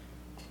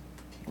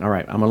 All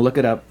right, I'm gonna look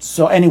it up.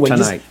 So anyway,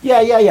 Tonight.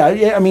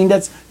 yeah. I mean,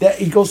 that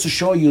it goes to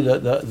show you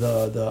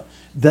the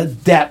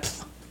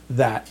depth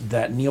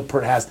that Neil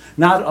Peart has.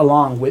 Not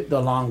along with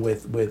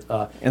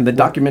And the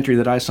documentary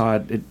that I saw,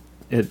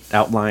 it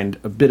outlined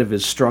a bit of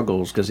his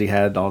struggles because he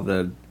had all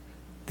the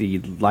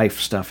life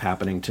stuff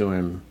happening to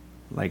him,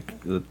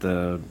 like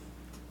the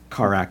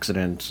car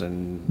accidents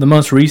and The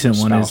most recent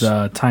one is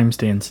Spouse. Time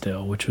Stand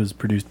Still, which was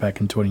produced back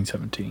in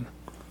 2017.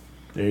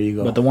 there you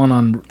go. But the one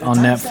on Time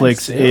Stand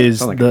Netflix Still? is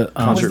Sounds like the a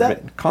concert,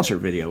 that? concert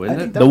video, I isn't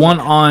think it? that- the one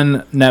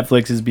on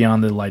Netflix is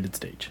Beyond the Lighted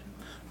Stage.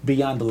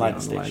 Beyond the Light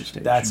Beyond the Stage. Light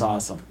Stage. That's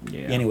awesome.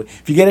 Yeah. Anyway,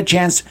 if you get a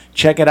chance,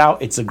 check it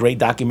out. It's a great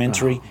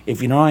documentary.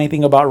 If you know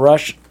anything about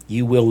Rush,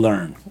 you will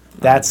learn.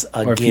 That's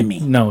a Or if gimme.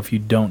 if you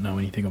don't know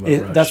anything about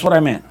Rush. That's what I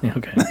meant.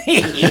 Okay.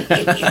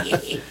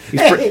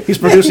 He's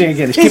producing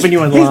again. He's keeping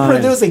you in He's line.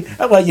 producing.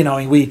 Well, you know,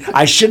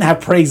 I shouldn't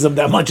have praised him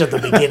that much at the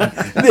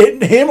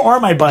beginning. Him or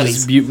my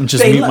buddies.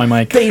 Just mute my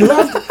mic.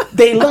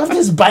 They loved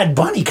his Bad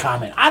Bunny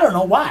comment. I don't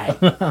know why.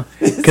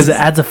 Because it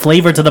adds a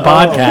flavor Oh. to the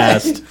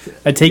podcast.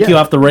 I take you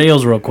off the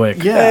rails real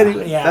quick.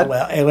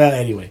 Yeah.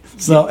 Anyway.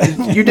 So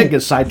You did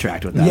get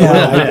sidetracked with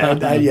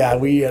that.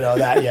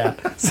 yeah.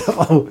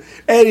 So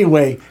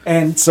anyway,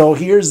 and so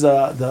here's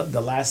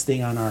the last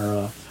thing on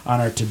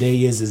our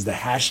today is the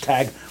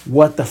hashtag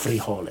what the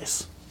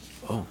frijoles.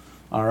 Oh.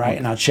 All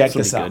right, now check This'll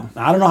this be out. good.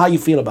 Now, I don't know how you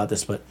feel about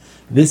this, but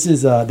this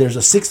is there's a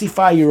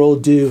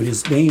 65-year-old dude.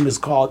 His name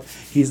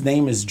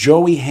is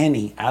Joey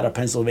Henney out of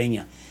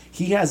Pennsylvania.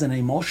 He has an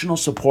emotional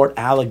support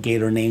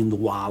alligator named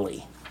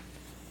Wally.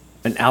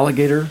 An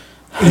alligator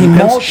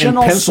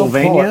Emotional in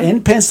Pennsylvania. support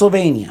in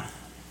Pennsylvania.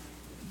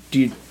 Do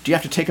you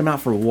have to take him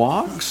out for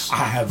walks? I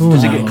have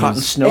Does he no get caught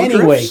in snow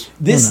Anyway,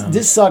 drifts?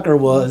 this sucker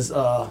was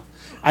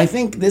I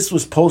think this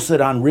was posted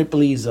on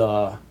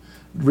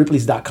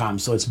Ripley's.com,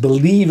 so it's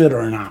believe it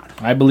or not.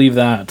 I believe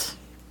that.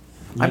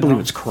 I believe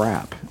it's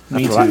crap.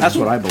 Me That's too.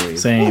 what I believe.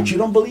 Same. What, you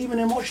don't believe in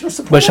emotional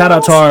support? But shout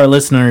out to our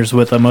listeners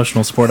with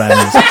emotional support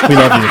animals. We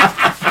love you.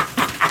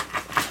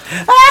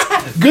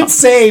 good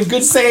save,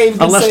 good save.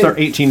 Good Unless save. they're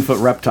 18-foot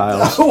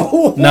reptiles.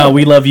 No,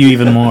 we love you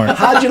even more.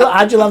 How'd you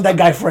love that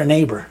guy for a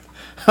neighbor?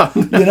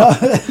 You know?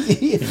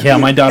 Yeah,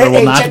 my daughter will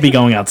Hey, not check- be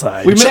going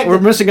outside. We're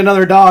missing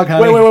another dog,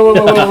 honey.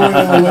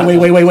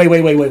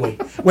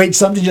 Wait,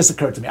 something just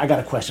occurred to me. I got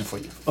a question for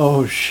you.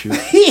 Oh, shoot.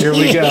 Here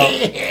we go.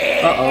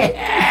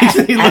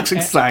 Uh-oh. He looks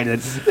excited.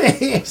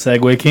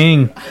 Segway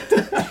King.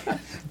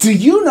 Do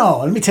you know,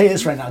 let me tell you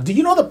this right now. Do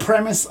you know the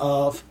premise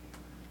of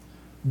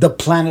the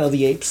Planet of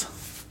the Apes?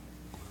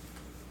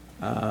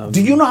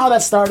 Do you know how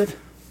that started?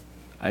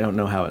 I don't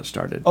know how it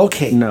started.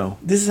 Okay. No.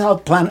 This is how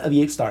Planet of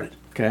the Apes started.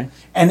 Okay.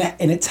 And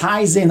it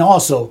ties in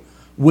also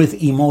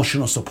with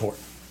emotional support.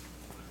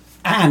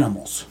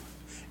 Animals.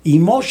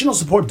 Emotional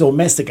support,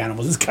 domestic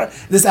animals.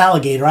 This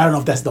alligator, I don't know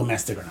if that's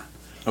domestic or not.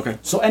 Okay.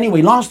 So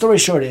anyway, long story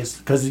short is,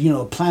 because, you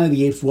know, Planet of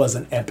the Apes was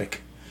an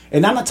epic.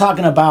 And I'm not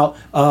talking about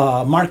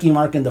Marky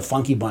Mark and the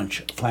Funky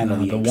Bunch, Planet of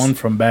the The Apes. one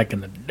from back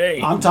in the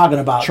day. I'm talking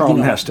about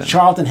Charlton Heston.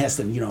 Charlton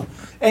Heston, you know.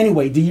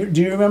 Anyway, do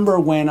you remember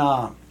when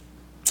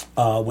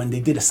they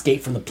did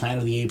Escape from the Planet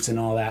of the Apes and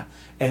all that?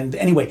 And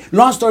anyway,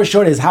 long story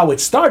short is how it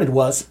started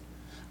was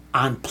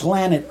on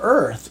planet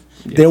Earth,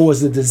 there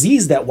was a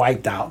disease that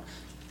wiped out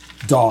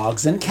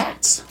dogs and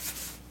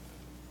cats.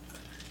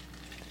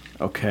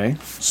 Okay.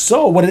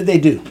 So what did they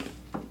do?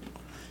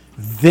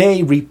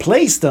 They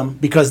replaced them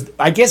because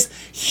I guess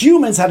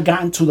humans had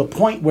gotten to the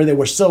point where they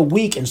were so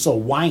weak and so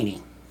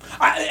whiny.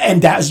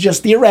 And that's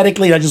just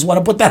theoretically. I just want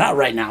to put that out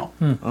right now.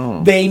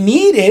 They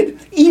needed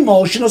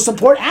emotional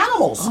support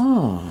animals.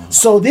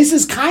 So this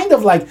is kind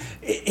of like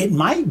it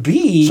might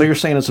be. So you're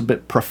saying it's a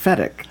bit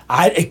prophetic.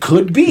 It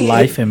could be.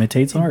 Life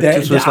imitates art.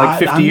 This was like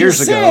 50 I'm years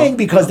just ago. saying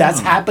because that's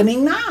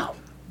happening now.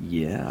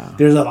 Yeah.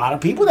 There's a lot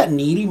of people that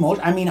need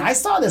emotion. I mean, I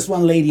saw this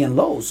one lady in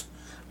Lowe's.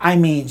 I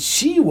mean,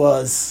 she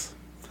was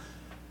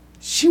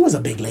a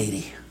big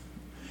lady.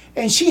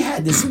 And she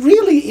had this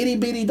really itty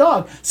bitty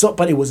dog. So,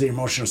 but it was an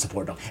emotional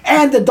support dog.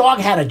 And the dog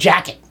had a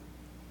jacket.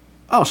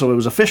 Oh, so it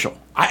was official.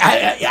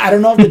 I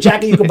don't know if the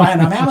jacket you could buy on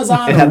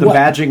Amazon. It had the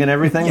badging and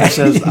everything that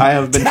says, I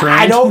have been trained.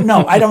 I don't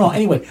know.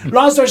 Anyway,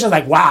 long story short, I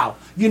was like, wow.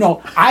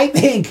 I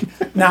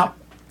think now,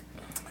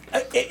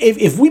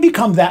 if we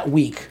become that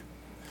weak,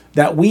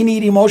 that we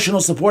need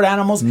emotional support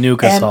animals.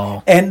 Nuke us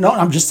all. And no,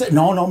 I'm just saying,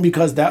 no,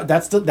 because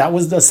that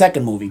was the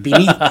second movie.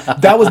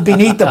 That was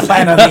Beneath the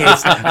Planet of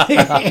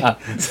the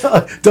Apes.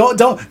 So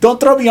don't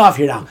throw me off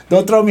here now.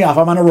 Don't throw me off.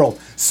 I'm on a roll.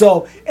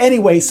 So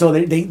anyway, so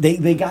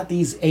they got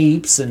these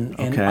apes and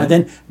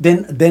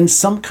then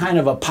some kind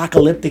of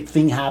apocalyptic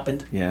thing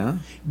happened. Yeah.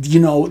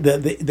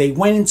 They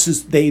went into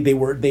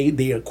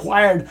they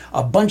acquired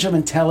a bunch of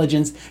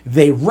intelligence.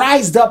 They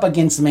rised up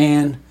against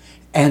man.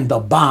 And the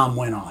bomb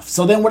went off.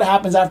 So then what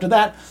happens after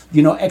that?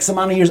 X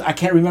amount of years, I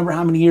can't remember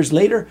how many years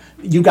later,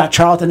 you got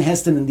Charlton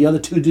Heston and the other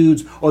two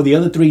dudes, or the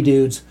other three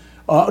dudes.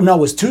 No, it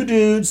was two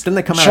dudes. Didn't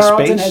they come out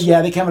of space?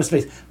 Yeah, they came out of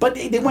space. But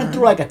they went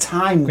through like a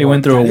time. They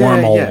went through a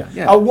wormhole.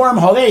 Yeah. A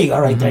wormhole. There you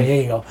go, right there.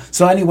 There you go.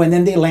 So anyway, and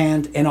then they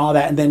land and all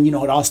that. And then, it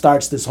all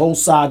starts this whole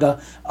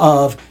saga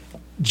of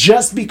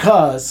just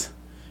because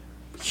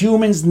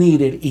humans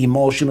needed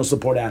emotional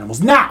support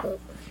animals. Now,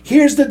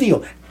 here's the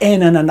deal.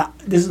 And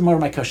this is where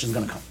my question is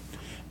going to come.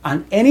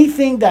 On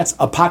anything that's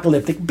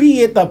apocalyptic,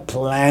 be it the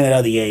Planet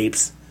of the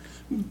Apes,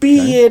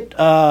 be it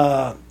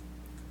Mad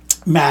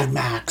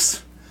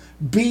Max,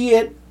 be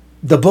it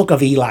the Book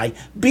of Eli,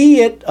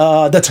 be it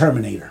the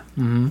Terminator.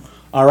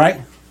 All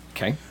right?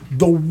 Okay.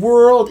 The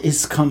world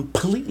is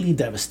completely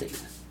devastated.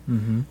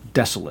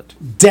 Desolate.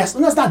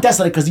 No, it's not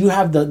desolate because you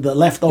have the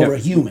leftover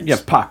humans. You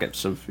have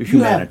pockets of You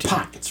humanity. have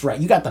pockets, right?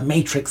 You got the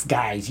Matrix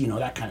guys,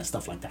 that kind of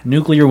stuff like that.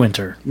 Nuclear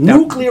winter.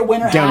 Nuclear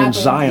winter down in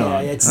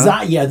happened.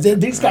 Zion. Yeah,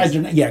 these guys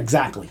are. Yeah,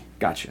 exactly.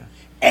 Gotcha.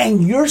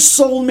 And your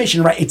sole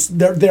mission, right? It's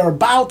they're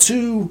about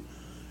to.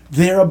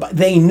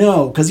 They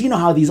know because you know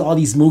how all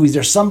these movies.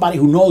 There's somebody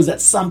who knows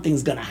that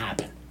something's gonna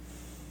happen,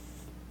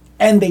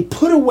 and they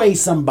put away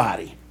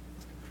somebody.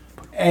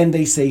 And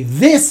they say,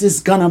 this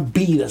is going to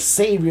be the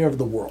savior of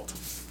the world.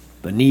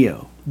 The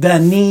Neo. The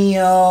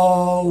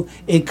Neo.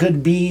 It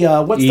could be,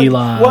 what's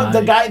Eli.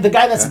 the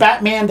guy that's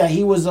Batman, that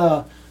he was,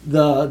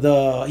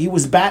 he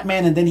was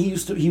Batman and then he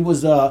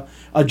was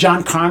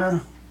John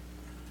Connor.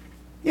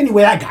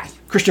 Anyway, that guy.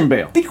 Christian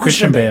Bale.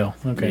 Christian Bale.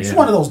 Okay. He's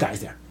one of those guys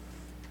there.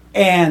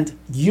 And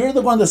you're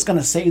the one that's going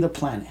to save the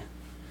planet.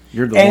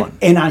 You're the one.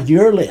 And on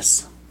your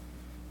list.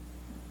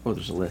 Oh,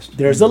 there's a list.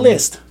 There's a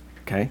list.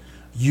 Okay.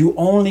 You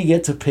only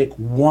get to pick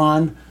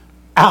one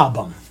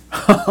album.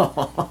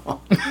 I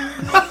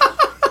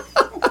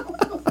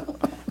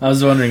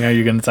was wondering how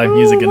you're going to type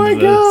music into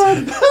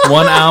this.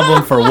 One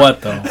album for what,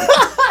 though?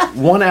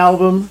 One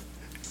album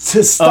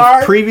To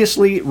start of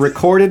previously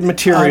recorded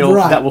material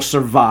right. that will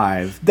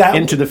survive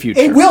into the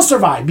future. It will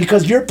survive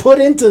because you're put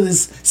into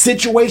this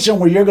situation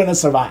where you're going to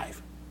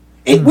survive.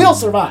 It will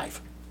survive.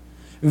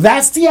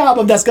 That's the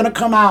album that's going to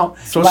come out.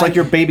 So it's like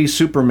your baby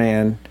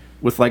Superman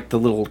with like the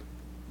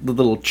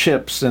little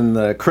chips and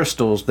the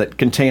crystals that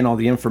contain all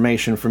the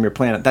information from your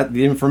planet. That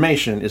the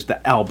information is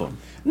the album.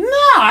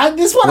 No,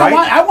 this one Right?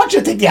 I want you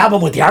to take the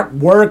album with the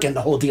artwork and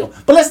the whole deal.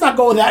 But let's not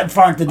go that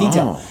far into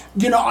detail.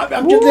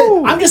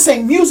 I'm just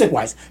saying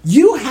music-wise,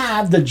 you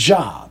have the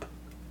job.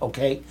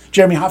 Okay,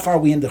 Jeremy, how far are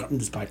we in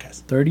this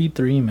podcast?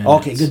 33 minutes.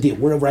 Okay, good deal.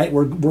 We're right.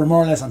 We're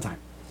more or less on time.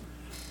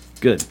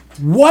 Good.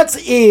 What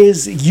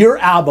is your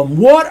album?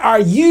 What are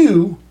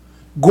you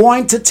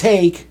going to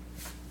take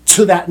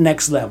to that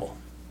next level?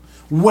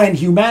 When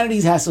humanity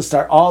has to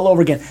start all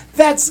over again.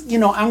 That's,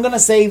 I'm going to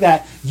say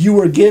that you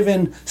were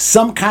given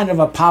some kind of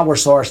a power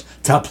source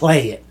to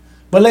play it.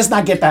 But let's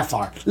not get that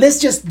far. Let's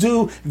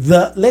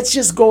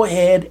just go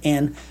ahead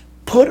and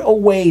put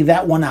away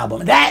that one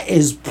album. That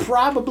is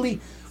probably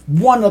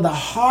one of the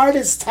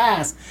hardest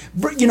tasks.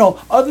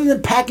 Other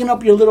than packing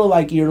up your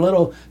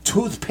little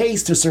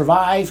toothpaste to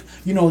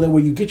survive, that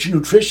where you get your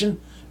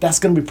nutrition, that's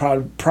going to be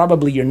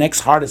probably your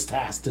next hardest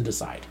task to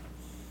decide.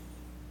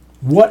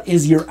 What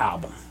is your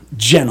album?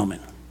 Gentlemen.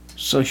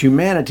 So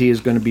humanity is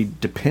going to be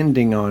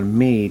depending on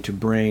me to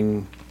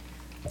bring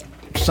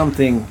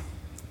something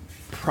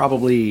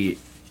probably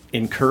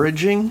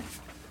encouraging,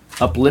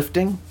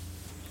 uplifting,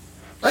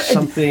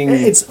 something.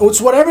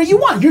 It's whatever you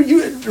want.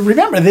 You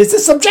remember, this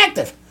is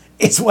subjective.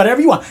 It's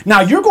whatever you want.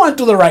 Now you're going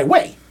through the right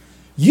way.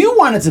 You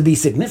want it to be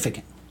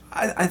significant.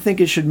 I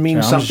think it should mean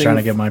I'm something. just trying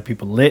to get my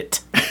people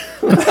lit.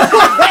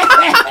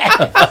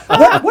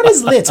 What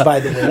is lit, by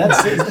the way?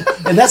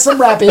 Is that some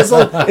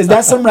Rapizzle? Is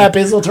that some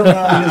Rapizzle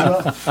terminology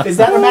as well? Is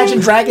that Imagine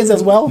Dragons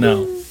as well?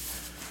 No.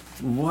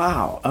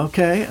 Wow.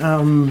 Okay.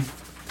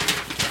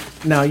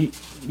 Now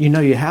you know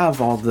you have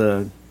all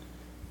the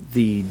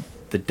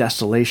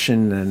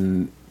desolation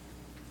and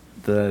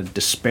the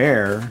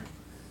despair.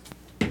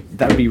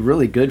 That would be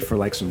really good for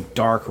like some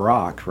dark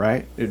rock,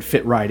 right? It'd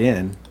fit right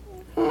in.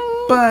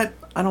 But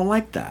I don't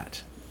like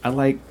that. I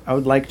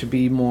would like to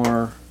be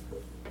more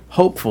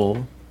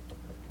hopeful.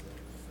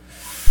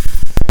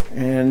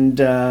 And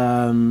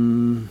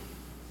I'd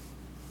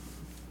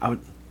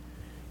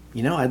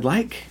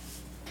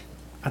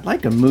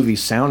like a movie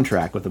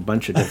soundtrack with a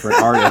bunch of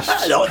different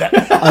artists.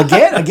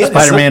 Again,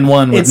 Spider-Man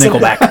 1 with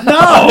Nickelback.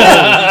 No!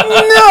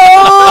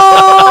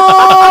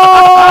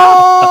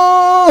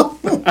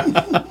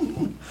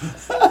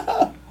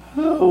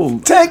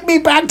 Take me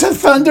back to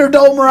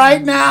Thunderdome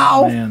right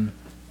now. Man,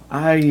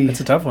 it's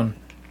a tough one.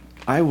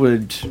 I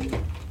don't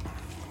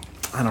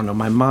know,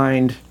 my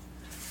mind.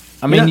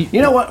 I mean,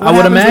 you know what I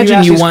would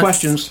imagine you want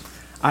questions.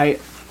 I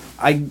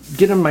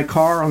get in my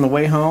car on the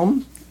way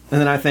home,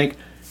 and then I think,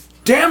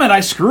 damn it,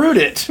 I screwed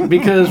it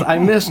because I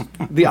missed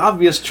the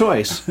obvious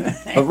choice.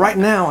 But right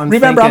now, I'm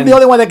the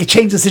only one that can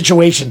change the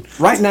situation.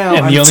 Right now,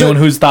 and the only one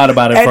who's thought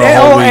about it for a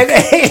whole week.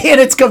 And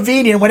it's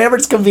convenient whenever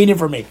it's convenient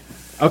for me.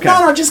 Okay.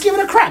 No, just give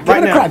it a crack. Give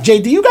it a crack. Jay,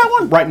 do you got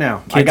one? Right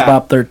now. Kids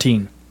Bop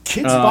 13.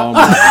 Kids Bop.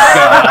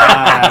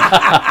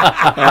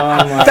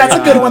 That's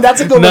a good one.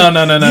 That's a good one.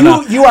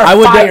 No. You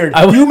are fired.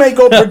 You may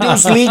go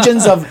produce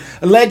Legends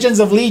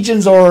of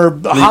Legions or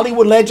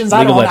Hollywood Legends.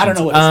 I don't know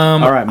what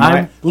all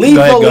right. Leave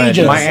the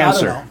Legions.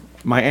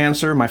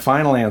 My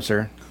final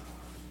answer.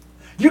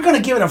 You're going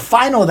to give it a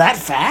final that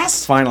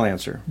fast? Final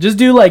answer. Just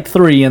do like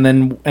 3 and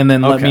then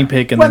let me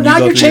pick. And well, then now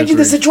you're changing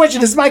the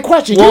situation. This is my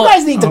question. Well, you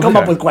guys need to come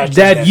up with questions.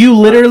 Dad, you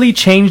literally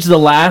changed the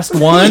last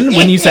one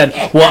when you said,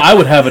 well, I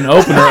would have an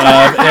opener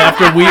of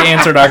after we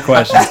answered our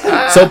question.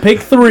 So pick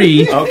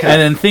 3 and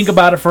then think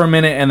about it for a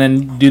minute and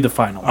then do the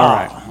final. All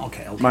right.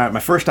 Okay. My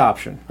first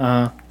option,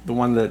 the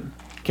one that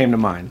came to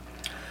mind,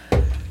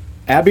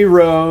 Abbey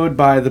Road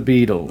by the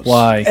Beatles.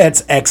 Why?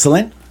 It's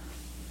excellent.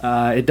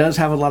 It does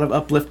have a lot of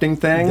uplifting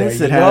things. There It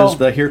you has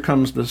go. the Here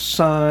Comes the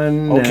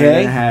Sun. Okay. And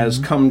it has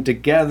Come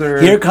Together.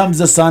 Here Comes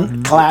the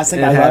Sun. Classic.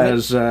 It I love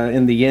has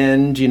In the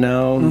End,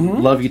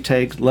 Love You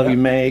Take, Love You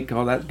Make,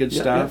 all that good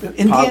stuff.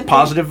 In the end,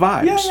 positive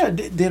vibes.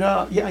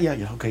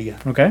 Yeah. Okay.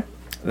 Okay.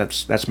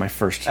 That's my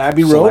first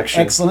Abbey Road.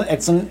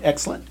 selection.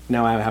 Excellent.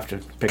 Now I have to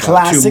pick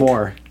Classic. out 2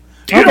 more.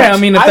 Okay, I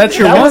mean, if that's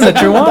your one, that's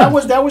your one. That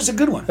was a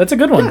good one. That's a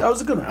good one. That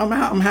was a good one.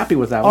 I'm happy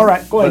with that one. All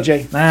right, go ahead,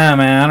 Jay.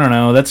 Man, I don't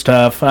know. That's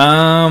tough.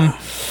 Well,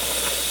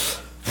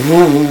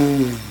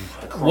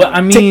 I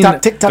mean,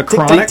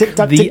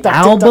 the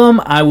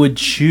album I would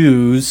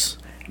choose,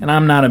 and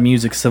I'm not a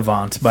music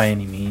savant by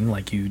any means,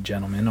 like you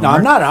gentlemen. No,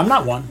 I'm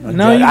not one.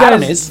 No, you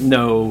Adam guys is.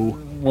 No.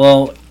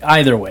 Well,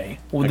 either way,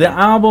 the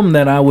album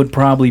that I would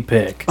probably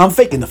pick. I'm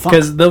faking the funk.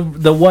 Because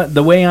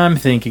the way I'm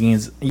thinking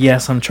is,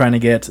 yes, I'm trying to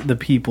get the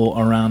people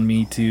around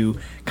me to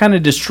kind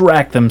of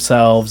distract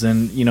themselves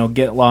and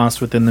get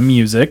lost within the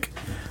music.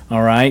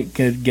 All right,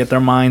 get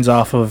their minds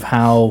off of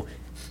how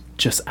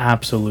just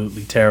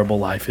absolutely terrible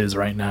life is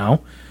right now.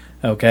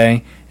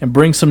 Okay, and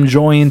bring some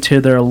joy into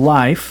their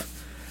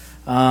life.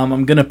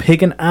 I'm gonna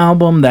pick an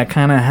album that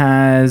kind of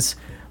has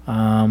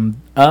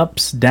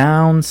ups,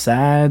 downs,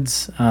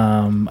 sads,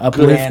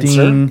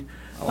 uplifting.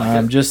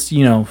 Just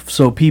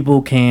so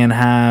people can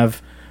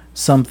have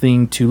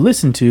something to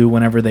listen to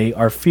whenever they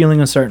are feeling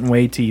a certain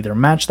way to either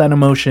match that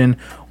emotion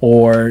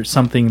or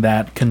something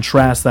that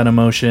contrasts that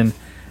emotion.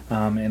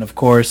 And of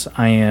course,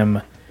 I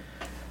am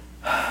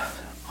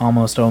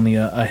almost only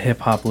a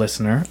hip hop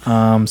listener,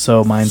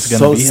 so mine's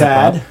gonna be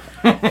sad. hip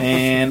hop.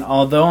 And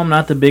although I'm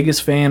not the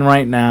biggest fan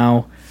right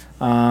now,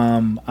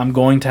 I'm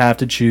going to have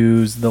to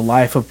choose "The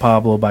Life of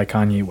Pablo" by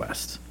Kanye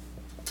West.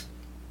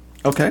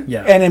 Okay.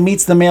 Yeah, And it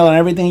meets the mail and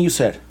everything you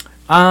said.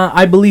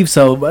 I believe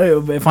so.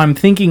 If I'm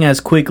thinking as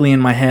quickly in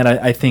my head,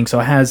 I think so.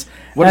 It has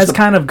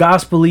kind of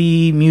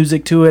gospel-y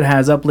music to it.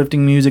 Has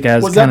uplifting music.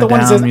 Has Was that kind the of one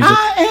that down says, music.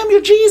 I am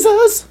your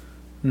Jesus?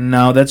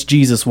 No, that's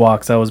Jesus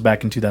Walks. That was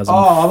back in 2004.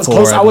 Oh, I was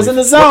close. I was in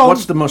the zone.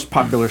 What's the most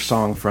popular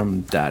song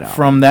from that album?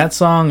 From that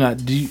song, I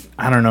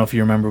don't know if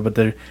you remember, but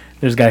there's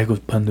a guy who goes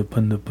panda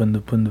panda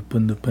panda panda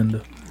panda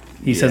panda.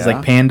 He says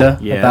like panda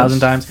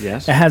 1,000 times.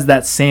 Yes. It has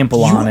that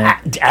sample on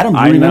it. Adam, do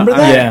you remember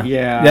that?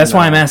 Yeah. That's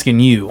why I'm asking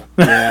you.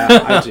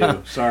 Yeah, I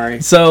do.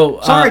 Sorry. So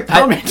sorry,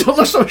 Tommy. Don't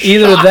look so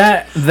either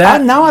shocked.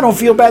 that. Now I don't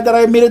feel bad that I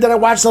admitted that I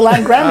watched the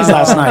Latin Grammys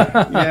last night.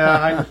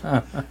 Yeah.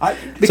 I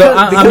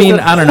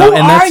don't know. Who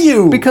are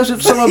you? Because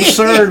it's so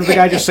absurd. The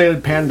guy just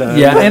said panda.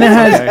 Yeah, and it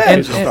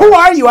has. Who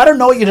are you? I don't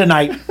know you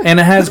tonight. And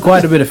it has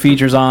quite a bit of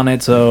features on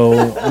it.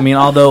 So I mean,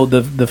 although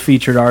the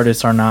featured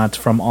artists are not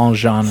from all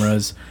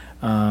genres.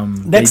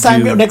 Next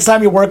time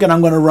you're working,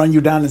 I'm going to run you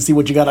down and see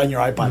what you got on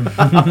your iPod.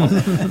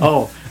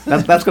 Oh,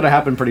 that's going to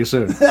happen pretty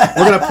soon. We're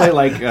going to play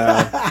like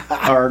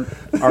our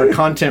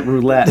content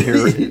roulette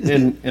here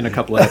in a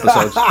couple of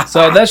episodes.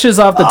 So that's just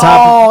off the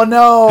top. Oh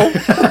no,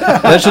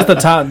 that's just the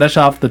top. That's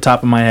off the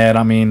top of my head.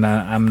 I mean,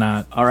 I'm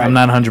not. All right. I'm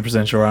not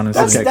 100% sure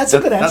honestly. that's a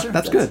good answer.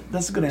 That's good.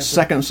 That's a good answer.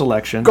 Second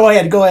selection. Go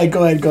ahead.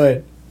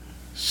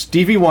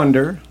 Stevie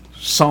Wonder,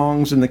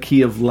 Songs in the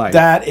Key of Life.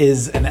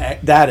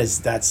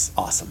 That's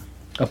awesome.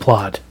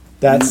 Applaud.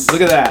 That's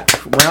Look at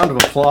that. Round of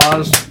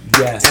applause.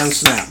 yes. And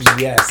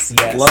snaps. Yes,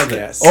 yes. Love it.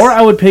 yes. Or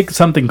I would pick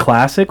something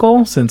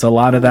classical, since a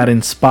lot of that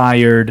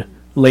inspired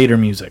later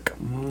music.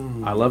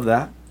 I love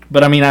that.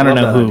 But I mean, I don't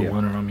Love know that who. idea. I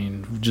don't know. I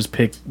mean, just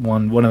pick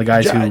one of the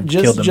guys who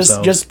killed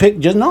themselves. Just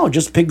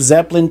pick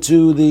Zeppelin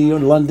to the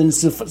London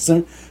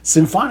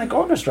Symphonic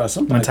Orchestra.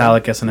 Something like that.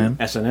 Metallic S&M.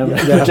 S&M,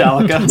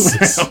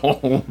 Metallica.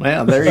 Oh,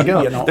 man, there you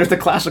go. You know. There's the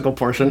classical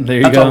portion. There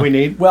you That's go. all we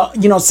need. Well,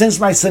 since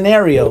my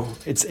scenario,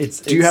 it's.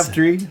 Do you have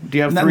three? Do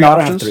you have No, three no, I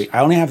don't options? have three.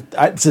 I only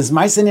have since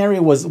my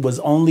scenario was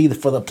only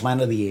for the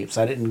Planet of the Apes.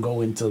 I didn't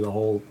go into the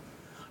whole,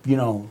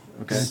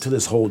 to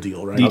this whole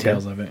deal, right?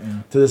 Details of it.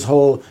 Yeah. To this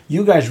whole,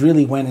 you guys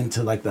really went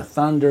into like the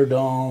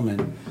Thunderdome,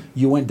 and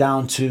you went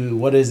down to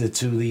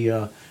to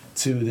the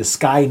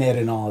Skynet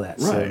and all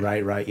that. So,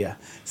 Right. right, yeah.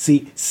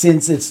 See,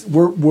 since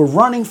we're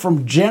running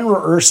from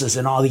General Ursus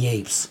and all the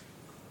apes,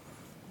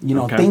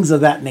 Okay. things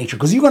of that nature,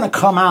 because you're going to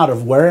come out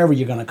of wherever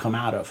you're going to come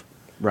out of.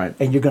 Right.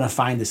 And you're going to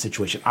find the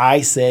situation.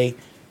 I say,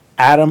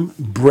 Adam,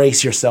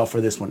 brace yourself for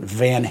this one.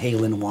 Van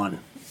Halen 1.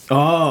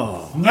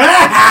 Oh.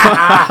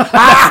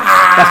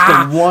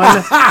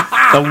 That's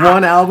the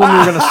one album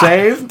you're going to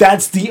save?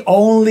 That's the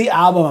only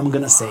album I'm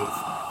going to save.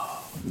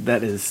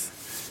 That is...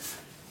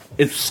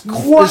 It's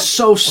What?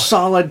 so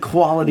solid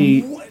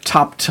quality,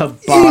 top to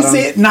bottom. Is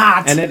it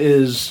not? And it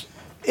is...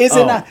 Is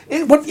Oh. it not?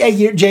 What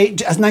year, Jay?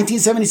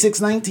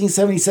 1976,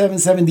 1977,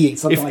 78,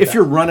 something like If that.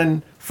 you're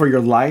running for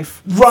your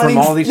life Running-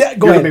 from all these... yeah,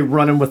 go you're ahead. going to be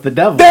running with the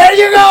devil. There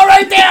you go,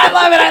 right there. I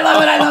love it. I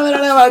love it. I love it. I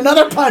love it.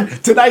 Another pun.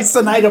 Tonight's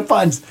the night of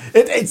puns.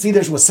 See,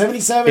 there's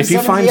 77, If you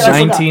 78, find I forgot.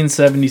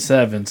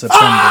 1977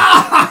 September.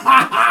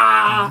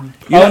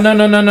 Oh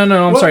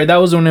no! I'm sorry. That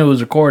was when it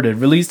was recorded.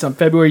 Released on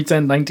February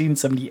 10,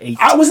 1978.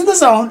 I was in the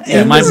zone.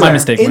 Yeah, my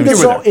mistake. In the You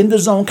were zone, in the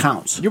zone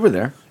counts. You were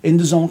there. In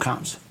the zone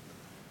counts.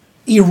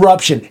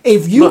 Eruption.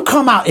 If you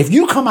come out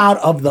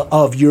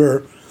of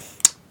your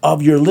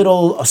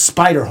little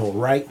spider hole,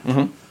 right?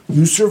 Mm-hmm.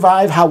 You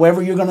survive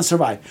however you're going to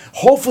survive.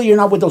 Hopefully, you're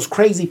not with those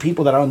crazy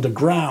people that are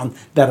underground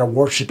that are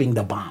worshiping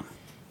the bomb.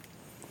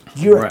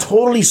 You're Right. a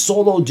totally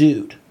solo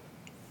dude,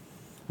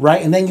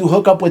 right? And then you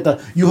hook up with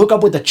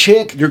the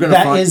chick You're going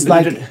that to find... is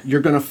like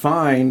You're going to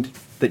find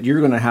that you're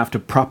going to have to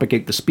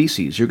propagate the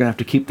species. You're going to have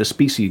to keep the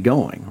species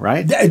going,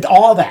 right?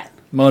 all that.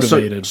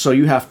 Motivated. So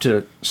you have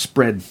to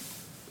spread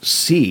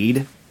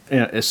seed,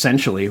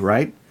 essentially,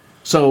 right?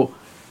 So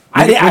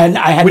I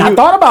had when not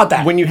thought about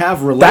that. When you have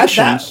That-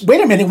 relations,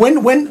 wait a minute.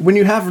 When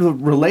you have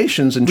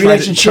relations and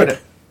Relationship.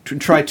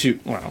 try to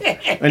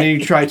and then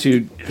you try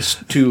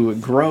to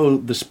grow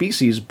the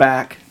species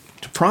back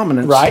to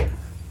prominence, right?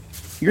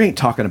 You ain't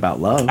talking about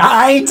love.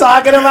 I ain't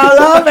talking about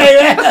love,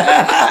 baby.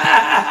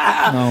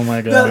 Oh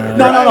my god!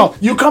 No.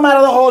 You come out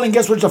of the hole, and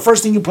guess what's the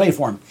first thing you play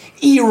for him?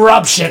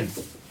 Eruption.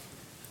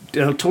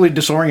 Totally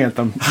disorient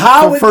them.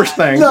 How? First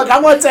thing. Look,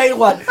 I'm going to tell you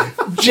what.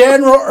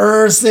 General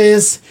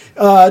Ursus,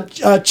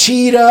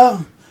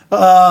 Cheetah,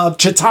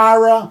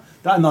 Chitara.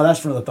 No, that's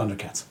from the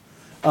Thundercats.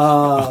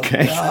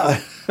 Okay.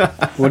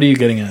 What are you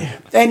getting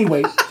at?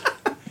 Anyway.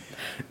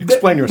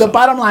 Explain yourself. The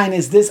bottom line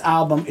is this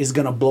album is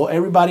gonna blow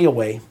everybody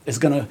away. You're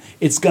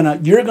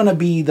gonna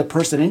be the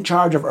person in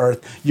charge of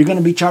Earth. You're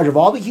gonna be in charge of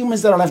all the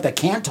humans that are left that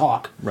can't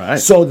talk. Right.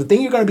 So the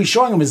thing you're gonna be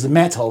showing them is the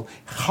metal,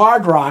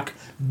 hard rock,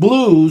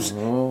 blues,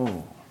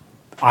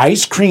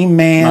 Ice Cream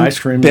Man. Ice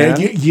Cream there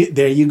Man.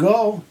 there you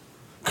go.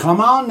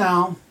 Come on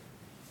now.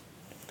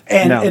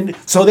 And No. and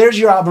so there's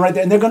your album right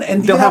there.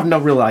 And They'll have no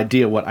real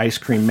idea what Ice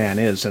Cream Man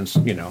is, since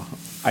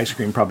ice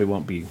cream probably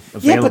won't be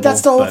available. Yeah, but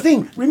that's the whole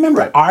thing. Remember,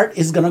 Right. art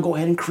is going to go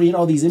ahead and create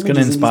all these images. gonna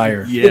and these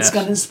inspire. things. Yes. It's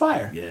going to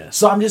inspire. Yes.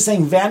 So I'm just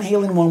saying Van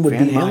Halen 1 would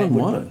Van be mine. Halen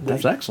would- won. would-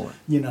 That's excellent.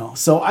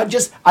 So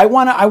I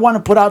want to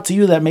put out to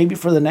you that maybe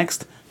for the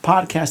next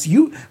podcast,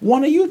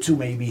 one of you two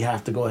maybe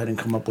have to go ahead and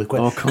come up with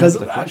questions. come up with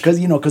a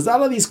question. Because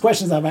all of these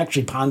questions I've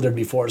actually pondered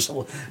before.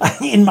 So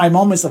in my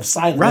moments of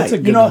silence, Right. That's a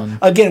good one.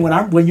 again,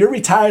 when you're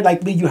retired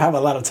like me, you have a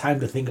lot of time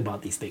to think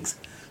about these things.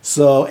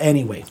 So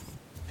anyway,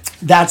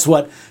 that's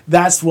what.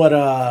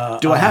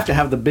 Do I have to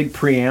have the big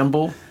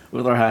preamble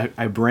where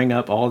I bring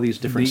up all these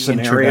different The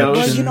scenarios?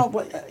 Well, introduction.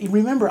 but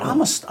remember,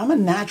 I'm a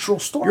natural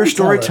storyteller. You're a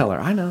storyteller.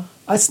 I know.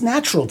 It's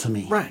natural to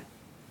me. Right.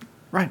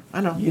 I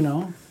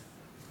know.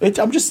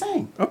 I'm just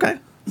saying. Okay.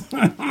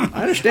 I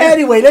understand.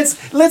 Anyway,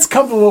 let's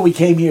come to what we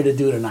came here to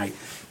do tonight.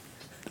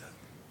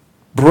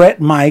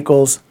 Bret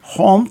Michaels'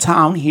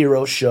 Hometown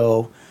Hero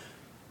Show.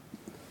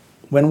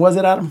 When was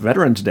it, Adam?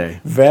 Veterans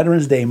Day.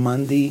 Veterans Day,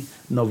 Monday,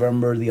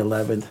 November the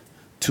 11th,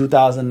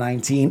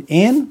 2019,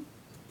 in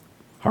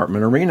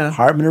Hartman Arena.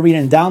 Hartman Arena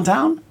in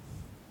downtown.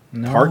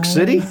 Park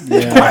City.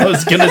 Yeah, I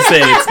was gonna say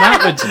it's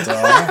not Wichita.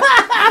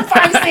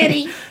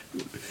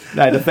 I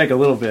had to think a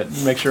little bit,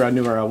 make sure I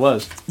knew where I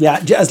was. Yeah,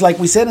 just like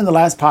we said in the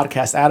last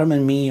podcast, Adam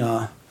and me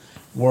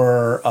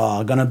were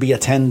going to be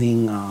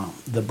attending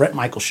the Bret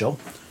Michaels show.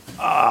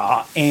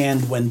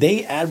 And when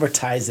they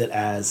advertised it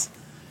as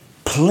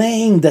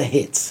playing the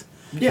hits,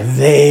 Yeah.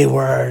 they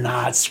were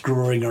not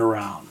screwing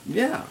around.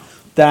 Yeah.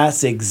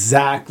 That's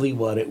exactly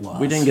what it was.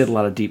 We didn't get a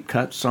lot of deep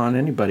cuts on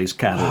anybody's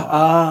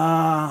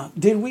catalog.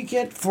 Did we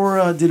get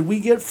for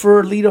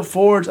Lita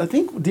Ford's? I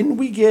think didn't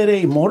we get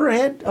a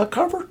Motorhead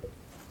cover?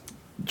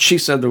 She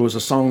said there was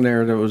a song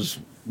there that was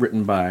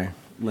written by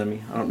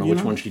Lemmy. I don't know which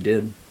know? one she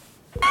did.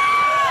 So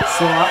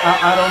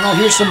I don't know.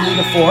 Here's some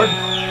Lita Ford.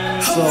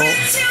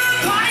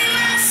 So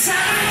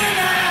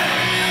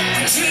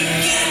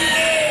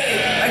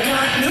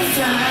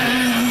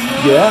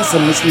yeah,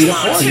 some Miss Lita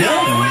Ford.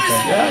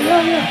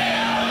 Yeah.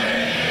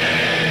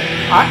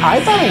 I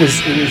thought it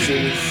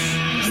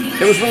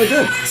It was really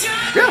good.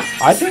 Yeah.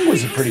 I think it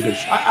was a pretty good.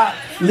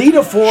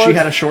 Lita Ford. She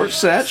had a short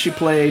set. She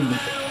played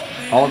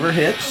all of her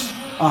hits.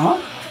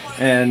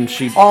 And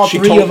All she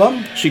three told, of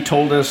them? She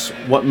told us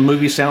what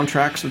movie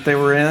soundtracks that they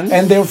were in.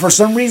 And they were, for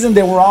some reason,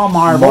 they were all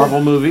Marvel.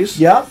 Marvel movies.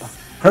 Yep.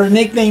 Her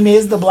nickname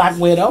is the Black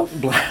Widow.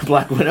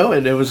 Black Widow,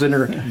 and it was in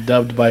her.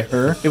 Dubbed by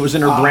her. It was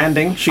in her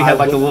branding. She had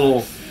like a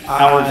little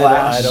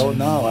hourglass. I don't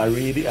know.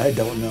 I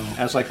don't know.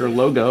 As like her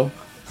logo.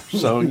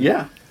 So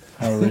yeah,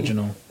 How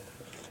original.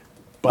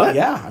 But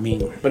yeah, I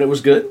mean, but it was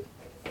good.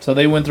 So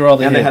they went through all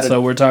the And they hits. had a-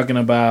 So we're talking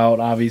about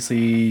what's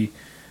the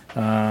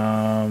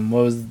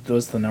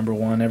number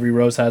one? Every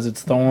Rose Has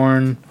Its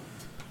Thorn,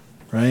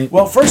 right?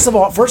 well, first of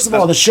all,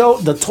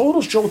 the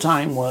total show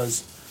time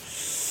was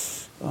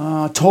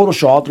total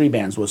show. All three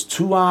bands was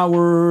 2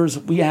 hours.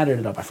 We added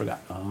it up. I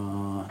forgot.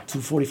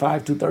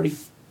 2:45,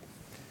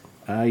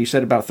 2:30. You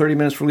said about 30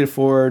 minutes for Lita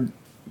Ford,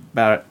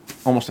 about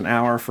almost an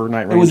hour for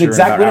Night Ranger. It was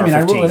exactly. and Wait a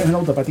about minute. I an hour 15.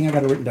 wrote it up. I think I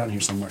got it written down here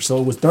somewhere. So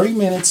it was 30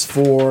 minutes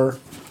for.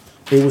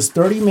 It was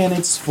 30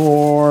 minutes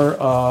for.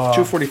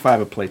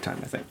 2:45 of playtime,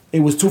 I think.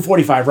 It was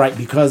 2:45, right?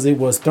 Because it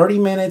was 30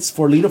 minutes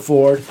for Lita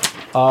Ford.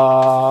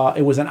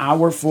 It was an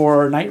hour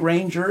for Night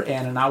Ranger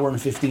and an hour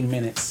and 15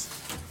 minutes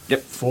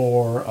Yep.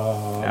 for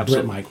Britt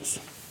Absolutely. Michaels.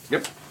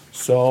 Yep.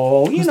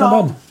 So you That's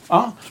know,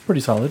 not It's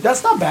pretty solid.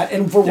 that's not bad.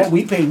 And for what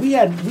we paid, we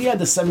had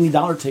the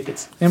 $70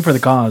 tickets, And for the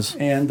cause,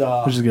 and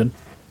which is good. It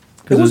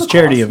Because it was was a a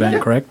charity cause, event, yeah.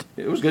 correct?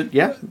 It was good.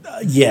 Yeah.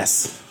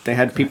 yes. They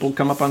had people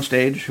come up on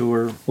stage who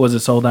were Was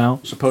it sold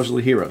out?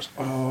 supposedly heroes.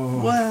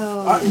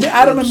 Well,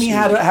 Adam and me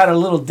had a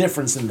little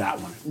difference in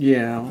that one,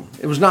 yeah,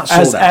 it was not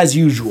sold out. as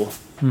usual.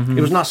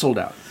 It was not sold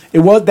out. It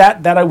was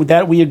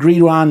that we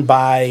agreed on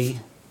by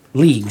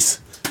leagues.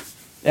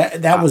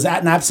 That was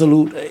an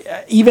absolute.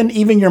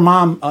 Even your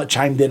mom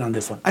chimed in on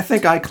this one. I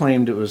think I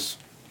claimed it was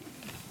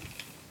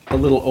a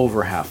little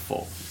over half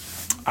full.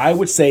 I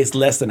would say it's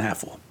less than half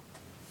full.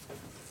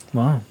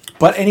 Wow.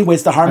 But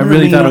anyways, the I Harmon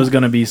really Arena, thought it was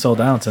going to be sold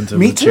out since it was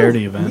me a too.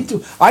 charity event. Me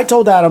too. I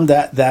told Adam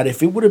that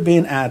if it would have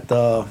been at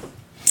the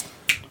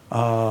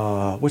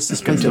what's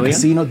this place? The Cotillion?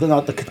 casino?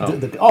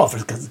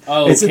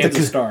 It's at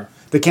Kansas Star.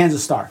 The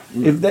Kansas Star.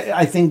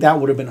 I think that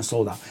would have been a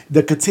sold out.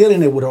 The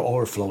cotillion, it would have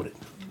overflowed it.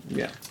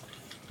 Yeah.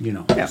 You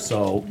know, Yeah.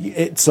 so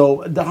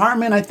the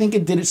Harmon, I think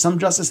it did it some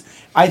justice.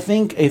 I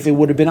think if it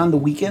would have been on the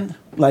weekend,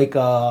 like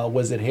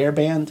was it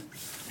Hairband?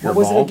 What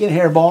was it Hairball. again?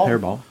 Hairball.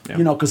 Hairball, yeah.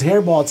 You know, because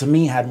Hairball to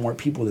me had more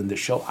people than this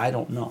show. I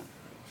don't know.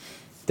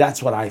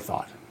 That's what I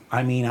thought.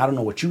 I mean, I don't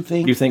know what you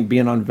think. Do you think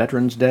being on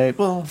Veterans Day?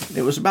 Well,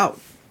 it was about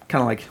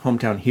kind of like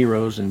hometown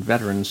heroes and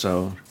veterans,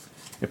 so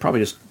it probably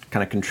just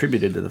kind of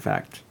contributed to the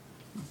fact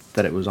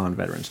that it was on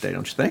Veterans Day,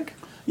 don't you think?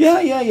 Yeah,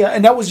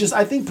 and that was just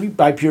I think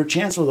by pure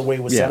chance of the way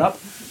it was set Yeah. up.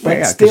 But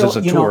Yeah, 'cause still, it's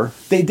a you know, tour.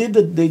 they did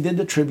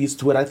the tributes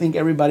to it. I think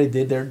everybody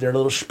did their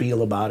little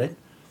spiel about it.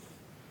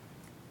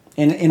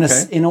 In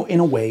Okay.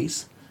 a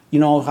ways, you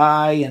know,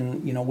 High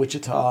and you know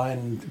Wichita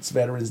and it's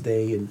Veterans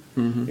Day and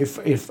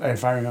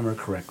if I remember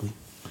correctly,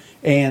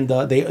 and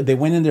they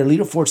went in there.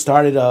 Lita Ford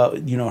started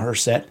her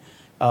set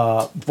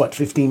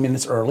 15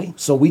 minutes early,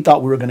 so we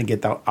thought we were going to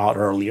get out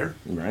earlier.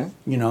 Right.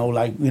 You know,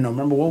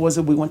 remember what was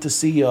it? We went to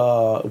see,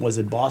 was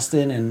it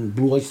Boston and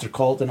Blue Oyster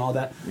Cult and all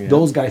that? Yeah.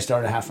 Those guys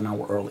started half an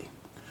hour early.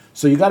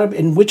 So you got to,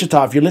 in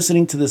Wichita, if you're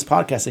listening to this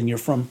podcast and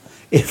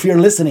if you're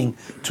listening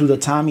to the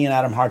Tommy and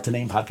Adam Hard to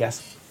Name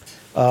podcast,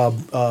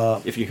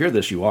 If you hear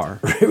this, you are.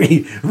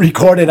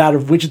 recorded out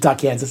of Wichita,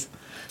 Kansas,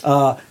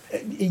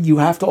 you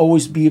have to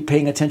always be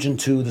paying attention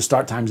to the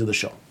start times of the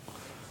show.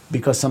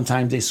 Because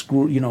sometimes they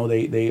screw, you know,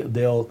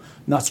 they'll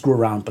not screw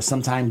around, but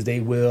sometimes they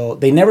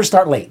never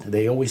start late.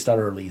 They always start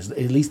early,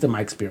 at least in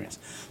my experience.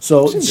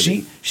 So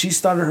she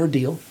started her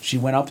deal. She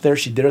went up there,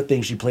 she did her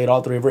thing, she played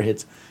all three of her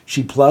hits.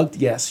 She plugged,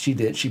 yes, she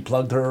did. She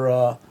plugged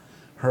her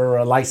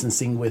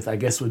licensing with, I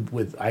guess,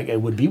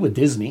 it would be with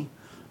Disney.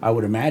 I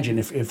would imagine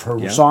if her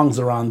Yeah. songs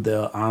are on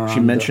the. She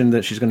mentioned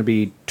that she's going to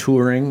be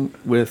touring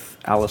with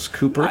Alice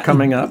Cooper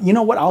coming up. You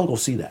know what? I'll go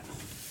see that.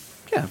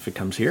 Yeah, if it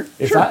comes here.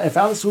 If Sure. if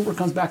Alice Cooper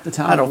comes back to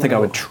town, I don't think I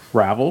I'm would gonna go.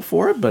 travel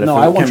for it, but No,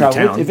 if I it won't came to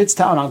travel. town, If it's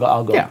town,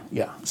 I'll go. Yeah.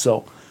 Yeah.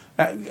 So,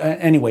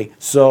 anyway,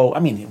 so I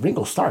mean,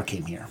 Ringo Starr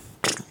came here.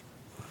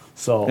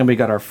 So and we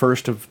got our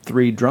first of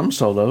 3 drum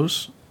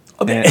solos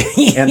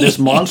and this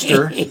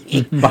monster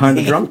behind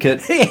the drum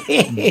kit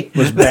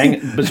was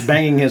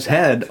banging his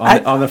head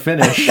on the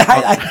finish.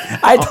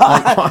 I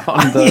thought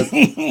on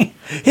the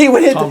he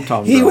would hit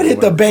tom-tom he drum would or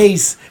hit the whatever.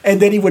 bass,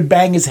 and then he would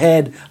bang his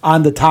head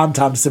on the tom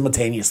tom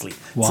simultaneously.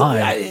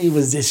 Why? It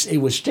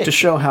was shtick. to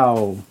show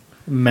how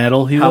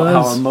Metal he how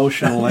was.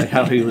 emotional and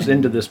how he was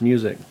into this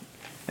music.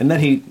 And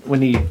then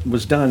when he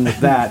was done with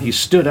that, he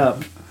stood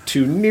up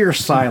to near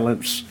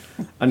silence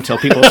until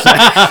people said,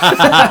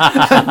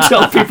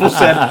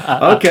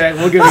 "Okay,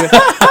 we'll give you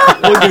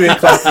a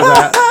clap for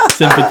that."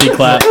 Sympathy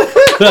clap.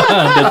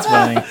 That's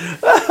funny.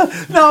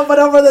 No, but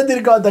over there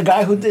did go the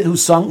guy who the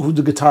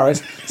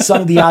guitarist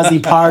sung the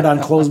Ozzy part on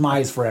 "Close My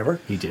Eyes Forever."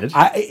 He did.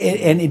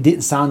 And it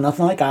didn't sound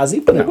nothing like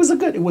Ozzy, but it was a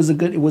good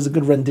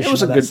rendition. It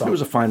was a of that good. song. It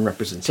was a fine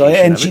representation. So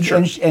and of she it,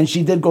 sure. and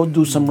she did go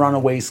do some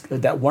Runaways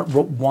that one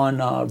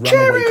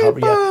Runaway cover.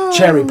 Yeah,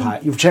 Cherry Pie.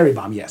 Cherry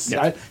Bomb. Yes,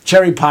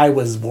 Cherry Pie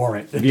was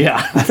Warrant.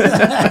 Yeah,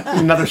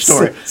 another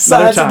story. So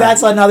Another time.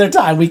 that's another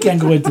time. We can't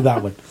go into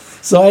that one.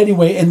 So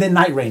anyway, and then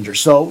Night Ranger.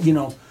 So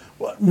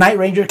Night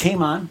Ranger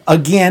came on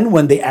again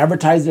when they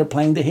advertised they're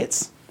playing the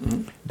hits.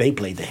 They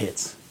played the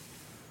hits.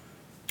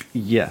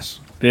 Yes.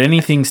 Did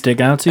anything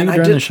stick out to you And I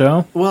during did- the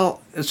show?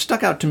 Well, it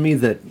stuck out to me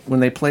that when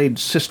they played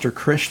Sister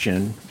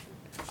Christian,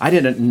 I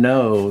didn't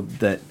know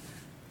that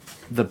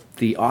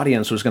the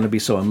audience was going to be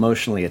so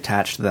emotionally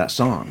attached to that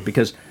song,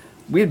 because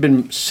we had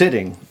been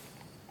sitting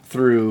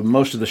through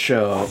most of the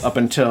show up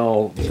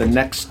until the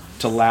next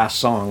to last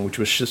song, which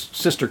was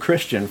Sister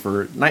Christian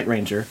for Night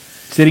Ranger.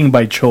 Sitting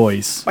by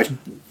choice. But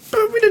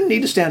we didn't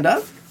need to stand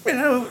up.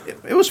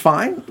 It was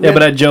fine. Yeah,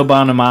 but at Joe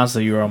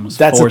Bonamassa, you were almost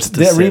forced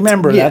to sit.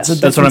 Remember, Yes. that's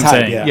a That's what different I'm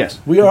type, saying. yeah. Yes.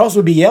 We would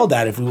also be yelled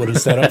at if we would have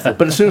set up.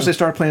 But as soon as they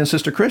started playing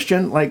Sister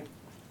Christian, like,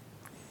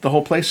 the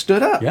whole place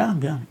stood up. Yeah,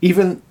 yeah.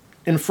 Even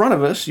in front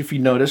of us, if you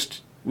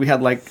noticed, we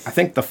had, like, I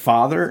think the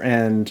father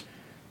and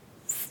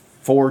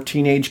 4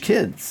 teenage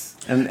kids.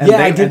 And Yeah,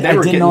 I they did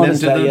were getting notice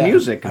into that, the yeah.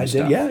 music and I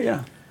stuff. did,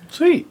 yeah.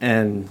 Sweet.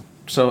 And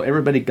so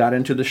everybody got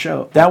into the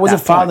show. That at was a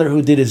point. father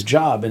who did his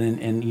job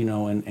and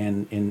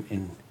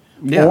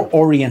Yeah.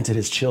 oriented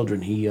his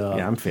children. He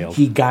I'm failed.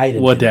 He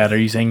guided. What, them. Dad? Are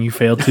you saying you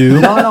failed too?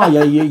 No,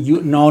 yeah,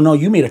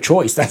 you made a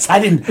choice. I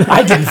didn't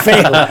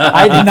fail.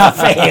 I did not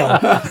fail.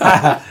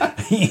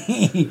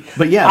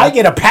 But yeah, I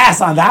get a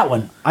pass on that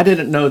one. I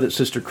didn't know that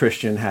Sister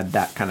Christian had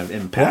that kind of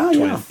impact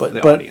with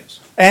the audience.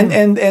 And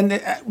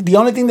the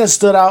only thing that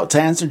stood out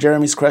to answer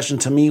Jeremy's question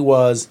to me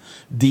was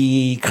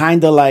the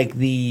kind of like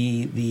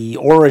the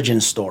origin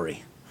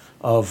story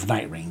of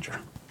Night Ranger.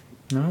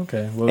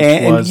 Okay.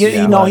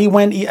 He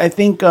went. I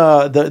think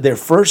their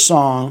first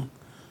song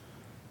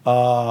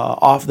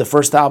off the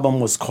first album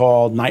was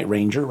called Night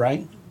Ranger,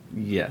 right?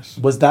 Yes.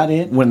 Was that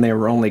it? When they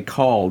were only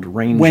called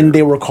Ranger. When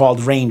they were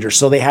called Ranger,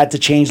 so they had to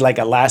change like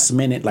a last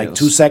minute, like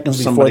 2 seconds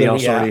before somebody they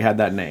else already had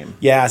that name.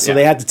 Yeah, so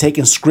they had to take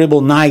and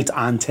scribble Night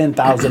on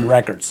 10,000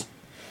 records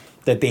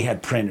that they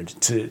had printed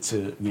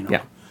to.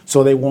 Yeah.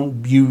 So they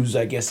won't use,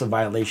 I guess, a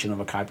violation of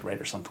a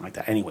copyright or something like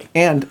that. Anyway.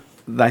 And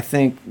I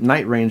think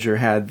Night Ranger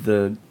had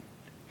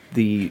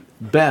the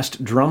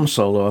best drum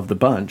solo of the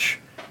bunch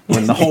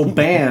when the whole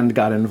band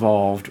got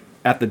involved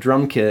at the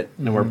drum kit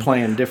and were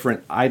playing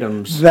different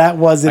items. That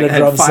wasn't Like, a I had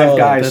drum 5 solo.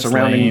 guys That's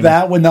surrounding lame.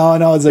 That one,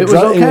 no, it's a It was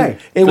drum. okay.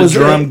 It was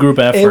drum group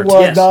effort. It was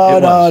Yes, it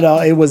was. no.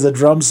 It was a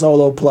drum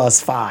solo plus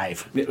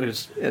 5. But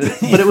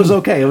it was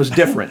okay. It was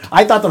different.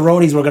 I thought the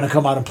roadies were going to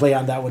come out and play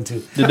on that one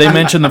too. Did they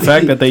mention the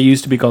fact that they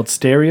used to be called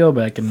Stereo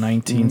back in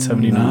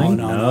 1979?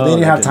 No, they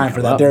didn't have time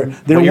for that. Their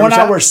What year was 1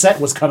 hour that?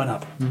 set was coming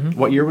up.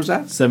 What year was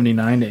that?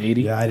 79 to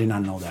 80. Yeah, I did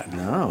not know that.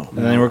 No. And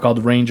then they were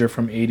called Ranger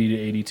from 80 to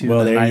 82. Well,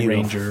 and there Night you go.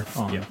 Ranger.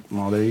 On.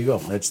 Well, there you go.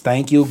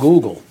 Thank you,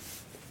 Google.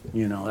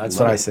 That's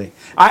what I say.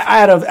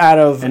 Out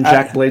of And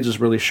Jack Blades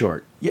is really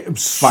short. yeah,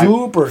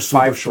 super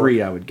 5'3", short.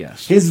 I would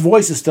guess. His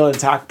voice is still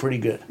intact, pretty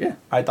good. Yeah.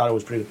 I thought it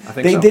was pretty good. I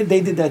think so.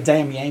 They did that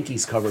damn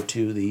Yankees cover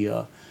too.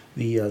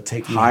 The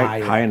Take Me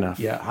Higher. High Enough.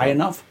 Yeah, High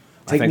Enough.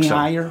 I Take think Me so.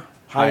 Higher.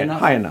 High enough.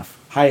 High enough.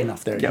 High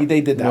enough. There. Yeah.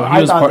 They did that. Well,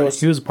 I thought it was.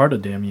 he was part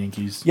of Damn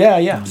Yankees. Yeah.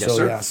 Yes,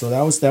 sir. So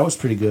that was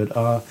pretty good.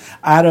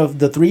 Out of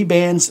the 3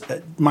 bands,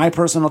 my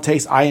personal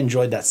taste, I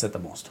enjoyed that set the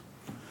most.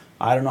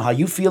 I don't know how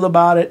you feel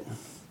about it.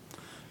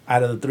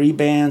 Out of the 3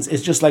 bands,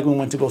 it's just like when we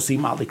went to go see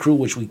Motley Crue,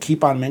 which we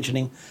keep on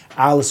mentioning.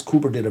 Alice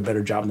Cooper did a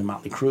better job than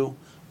Motley Crue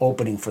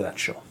opening for that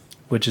show.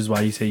 Which is why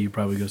you say you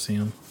probably go see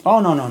him. Oh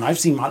no! I've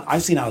seen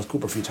Alice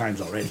Cooper a few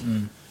times already.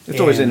 It's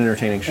always an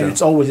entertaining show. And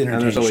it's always an And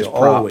entertaining there's show.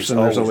 always props and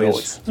there's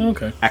Always.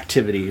 Okay.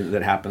 activity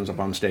that happens up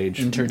on stage.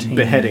 Entertainment.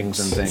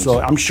 Beheadings and things. So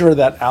I'm sure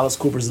that Alice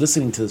Cooper's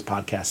listening to this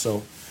podcast.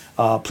 So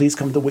please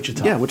come to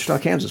Wichita. yeah, Wichita,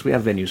 Kansas. We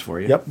have venues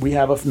for you. Yep, we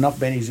have enough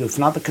venues. If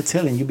not the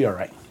Cotillion, you'll be all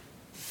right.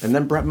 And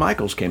then Bret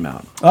Michaels came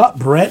out.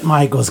 Brett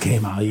Michaels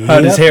came out. How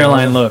did his Yep.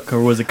 hairline look, or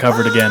was it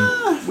covered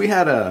again? We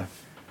had a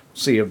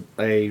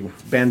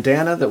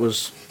bandana that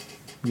was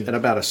at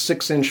about a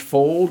 6-inch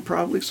fold,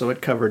 probably, so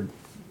it covered.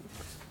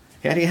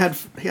 And he had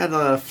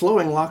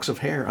flowing locks of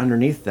hair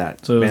underneath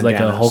that. So it was like a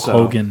bandana, Hulk so-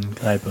 Hogan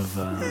type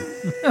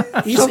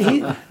of.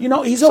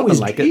 He's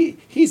always like it.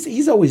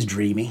 he's always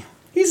dreamy.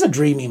 He's a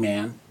dreamy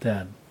man.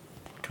 Dad.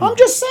 I'm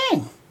just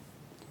saying.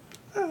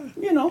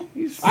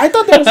 I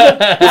thought that was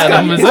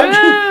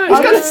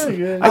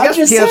I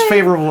guess he has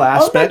favorable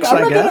aspects.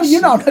 I'm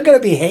not going to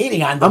be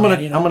hating on the I'm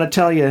man, gonna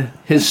tell you,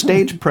 his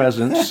stage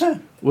presence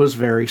was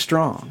very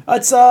strong.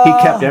 It's, He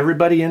kept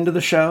everybody into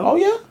the show. Oh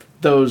yeah.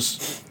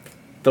 Those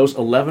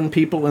 11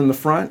 people in the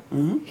front,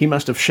 he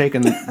must have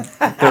shaken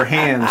their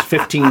hands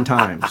 15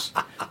 times.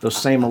 Those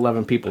same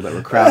 11 people that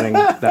were crowding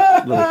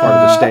that little part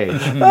of the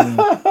stage.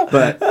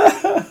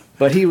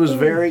 But he was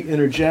very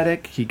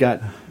energetic. He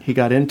got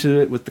into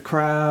it with the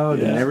crowd,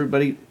 and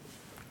everybody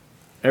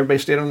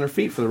stayed on their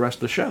feet for the rest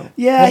of the show.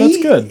 Yeah, Well,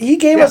 that's good. He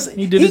gave us.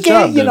 He did his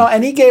job, then.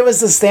 And he gave us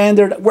the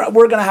standard.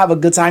 We're gonna have a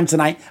good time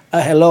tonight.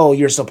 Hello,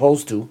 you're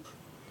supposed to.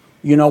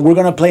 We're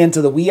gonna play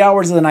into the wee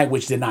hours of the night,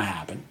 which did not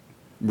happen.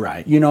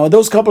 Right.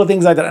 Those couple of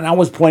things like that, and I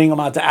was pointing them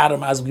out to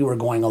Adam as we were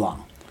going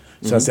along.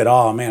 So I said,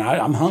 "Oh man,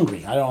 I'm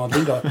hungry. I don't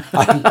think I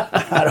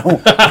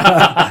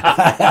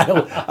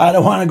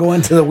don't want to go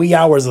into the wee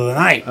hours of the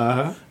night.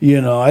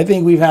 I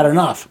think we've had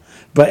enough."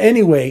 But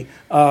anyway,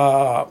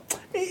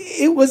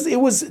 it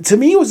was to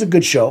me it was a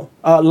good show.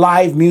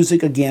 Live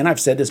music again. I've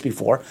said this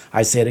before.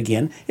 I say it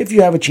again. If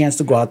you have a chance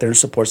to go out there and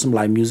support some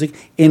live music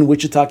in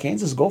Wichita,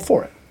 Kansas, go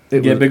for it.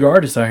 Get big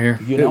artists out here.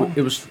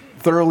 It was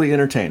thoroughly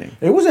entertaining.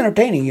 It was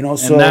entertaining,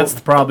 So And that's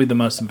probably the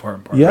most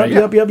important part, right?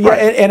 Yep.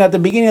 And at the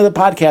beginning of the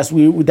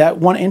podcast, that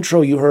one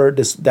intro you heard,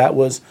 that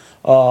was,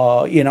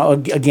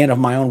 again of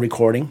my own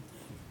recording,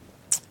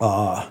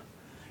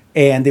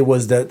 and it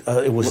was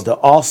the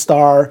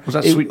All-Star. Was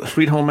that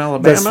Sweet Home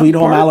Alabama? The Sweet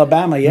Home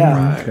Alabama,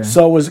 yeah. Okay.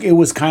 So it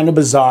was kind of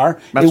bizarre.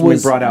 That's when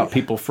we brought out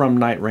people from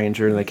Night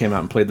Ranger, and they came out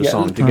and played the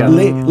song together.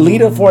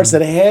 Lita Ford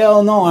said,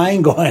 "Hell no, I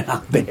ain't going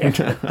out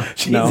there."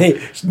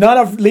 None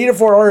of Lita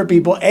Ford or her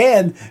people.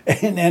 And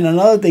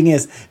another thing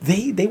is,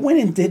 they went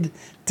and did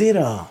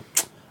a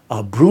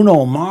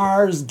Bruno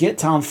Mars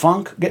Uptown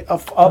Funk.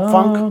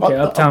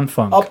 Uptown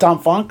Funk. Uptown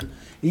Funk.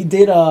 They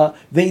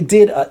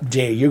did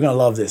Jay, you're gonna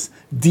love this.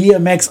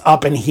 DMX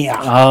Up in Here.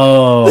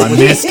 Oh, I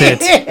missed it.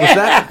 Was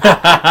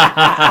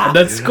that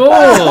That's cool.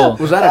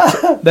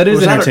 That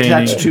is entertaining.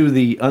 attached to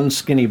the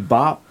Unskinny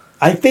Bop?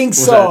 I think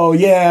so.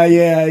 Yeah.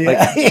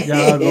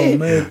 Y'all gonna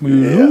make me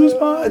lose my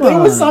mind. There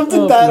was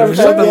something that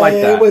something like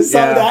that. It was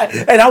something that,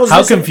 and I was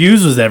How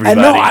confused was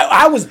everybody? And no,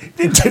 I was.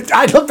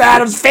 I looked at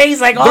Adam's face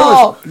like,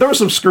 There was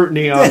some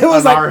scrutiny on It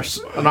was our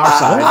side.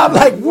 I'm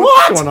like,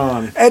 what? What's going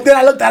on? And then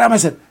I looked at him. I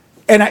said,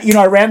 and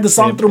I ran the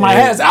song through my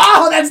head. I said,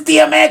 oh, that's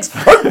DMX.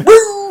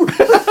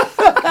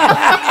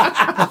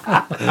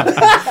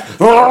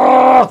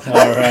 all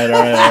right.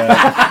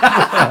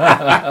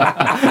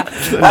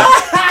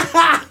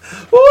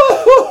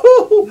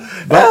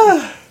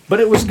 But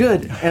it was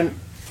good. And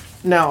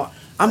now,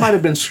 I might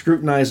have been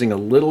scrutinizing a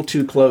little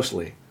too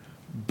closely,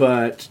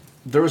 but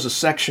there was a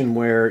section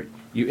where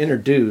you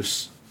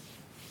introduce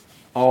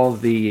all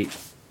the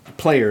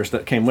players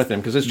that came with him,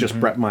 because it's just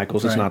Bret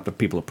Michaels, it's not the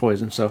people of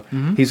Poison. So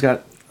he's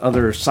got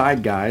other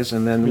side guys,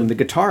 and then when the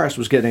guitarist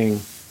was getting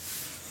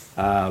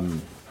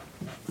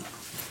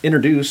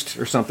introduced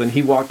or something,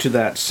 he walked to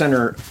that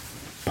center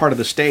part of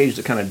the stage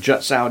that kind of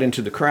juts out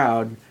into the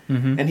crowd,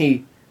 and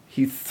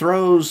he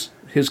throws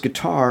his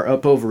guitar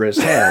up over his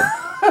head,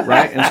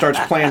 right, and starts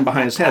playing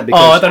behind his head.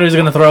 Because, I thought he was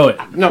gonna throw it.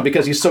 No,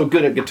 because he's so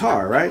good at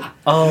guitar, right?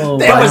 Oh,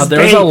 There wow. was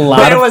There was a lot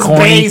there of was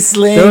corny. bass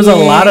There was a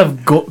slinging. lot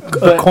of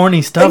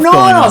corny stuff No,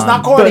 going on. it's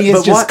not corny. It's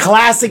But just what-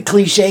 classic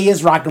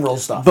cliche-ish rock and roll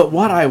stuff. But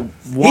what I watched,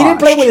 he didn't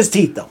play with his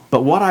teeth, though.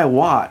 But what I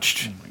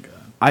watched,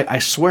 I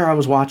swear I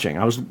was watching.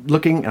 I was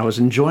looking. I was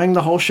enjoying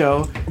the whole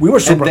show. We were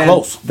super And then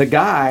close. The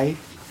guy,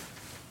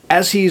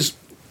 as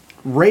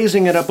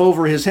raising it up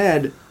over his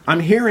head, I'm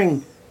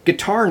hearing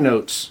guitar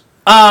notes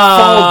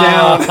fall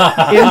down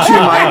into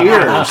my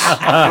ears.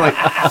 I'm like,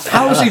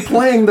 how is he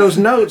playing those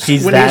notes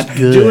He's when that he's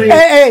good. doing?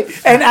 Hey,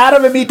 and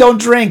Adam and me don't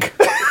drink.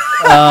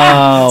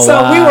 Oh,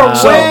 So we were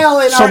well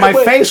in So our... my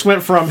face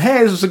went from,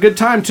 hey, this is a good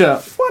time, to,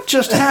 what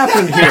just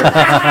happened here?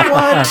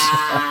 What?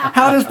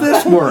 How does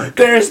this work?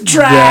 There's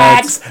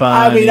tracks. That's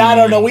I mean, I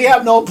don't know. funny. We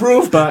have no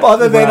proof But-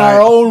 other than right.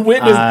 our own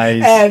witness.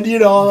 Nice. And,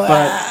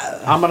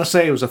 But I'm going to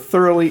say it was a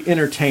thoroughly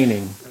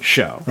entertaining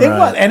show. it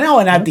was. And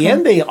at the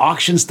end, they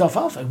auctioned stuff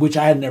off, which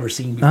I had never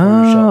seen before in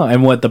the Oh, show.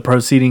 and what the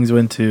proceedings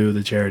went to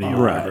the charity,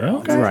 or whatever.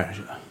 Okay. Right.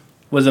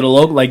 Was it a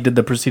local? Like, did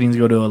the proceedings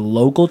go to a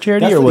local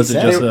charity, That's or what was he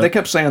it said. just They a?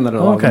 kept saying that a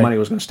lot of Okay. the money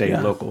was going to stay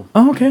local.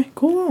 Oh, okay,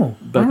 cool.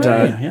 But All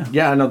right.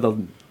 yeah. I know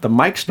the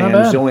mic stand bad.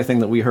 was the only thing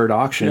that we heard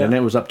auctioned, Yeah. and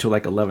it was up to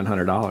like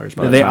 $1,100.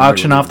 Did they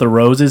auction off the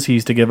roses he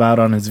used to give out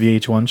on his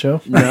VH1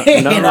 show? No,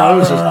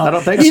 I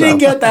don't think He so. didn't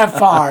get that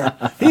far.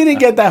 He didn't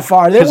get that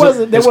far. There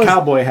wasn't. There his was.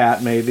 cowboy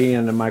hat maybe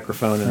and a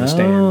microphone in the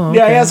stand.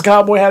 Yeah, he has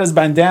cowboy hat, his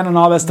bandana, and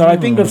all that stuff. I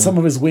think of some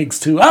of his wigs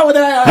too. Oh,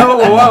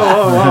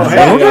 Whoa!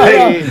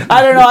 Hey, hey.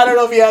 I don't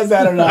know if he has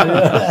that or not.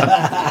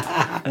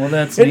 Well,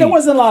 that's And there neat.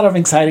 wasn't a lot of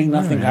exciting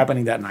nothing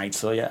happening that night.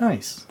 So yeah.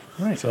 Nice.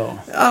 Right. So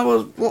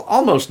Well,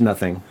 almost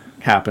nothing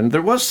happened.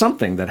 There was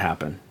something that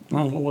happened.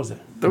 what was it?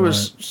 There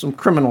was some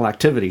criminal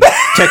activity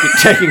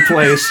taking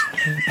place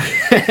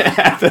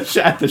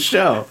at the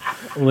show.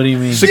 What do you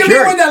mean? You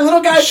remember when that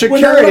little guy, when that little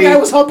Security- guy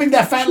was helping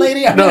that fat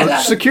lady? No,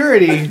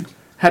 security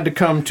had to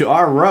come to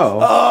our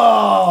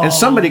row, and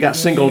somebody got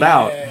singled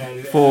out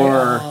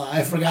for Oh,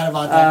 I forgot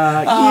about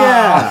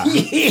that.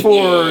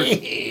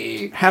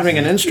 for having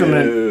an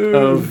instrument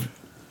of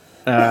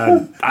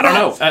I don't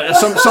know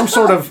some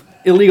sort of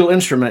illegal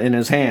instrument in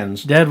his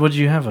hands. Dad, what did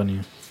you have on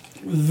you?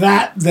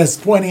 That's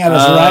pointing at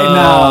us right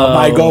now.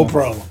 My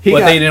GoPro. He What,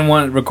 got- they didn't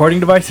want recording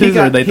devices, he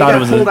got- or they he thought got it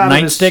was a pulled out of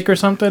his- nightstick or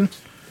something?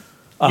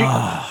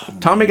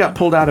 Tommy got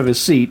pulled out of his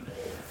seat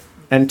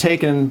and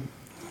taken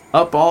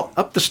up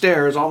the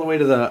stairs all the way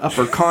to the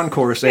upper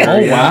concourse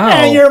area. Oh, wow.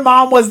 And your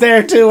mom was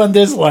there too on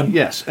this one.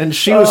 Yes, and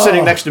she was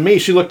sitting next to me.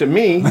 She looked at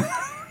me,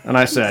 and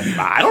I said,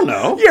 "I don't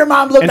know." Your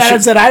mom looked And at her she-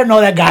 and said, I don't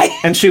know that guy.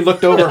 And she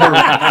looked over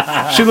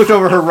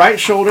her right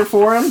shoulder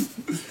for him.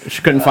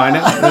 She couldn't find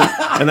it.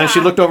 And then she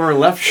looked over her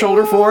left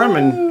shoulder for him,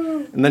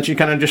 and then she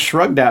kind of just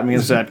shrugged at me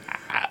and said,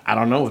 I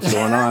don't know what's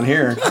going on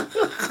here.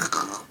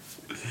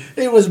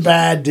 It was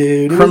bad,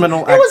 dude.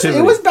 Criminal activity.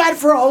 It was bad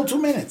for a whole 2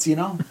 minutes, you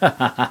know?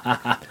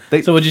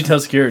 So what'd you tell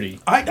security?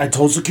 I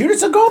told security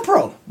it's a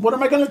GoPro. What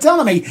am I going to tell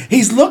him?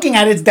 He's looking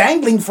at it. It's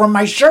dangling from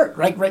my shirt,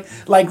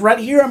 right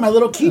here on my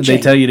little keychain. They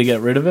tell you to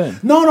get rid of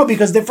it? No,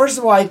 because first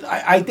of all,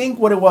 I think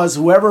what it was,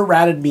 whoever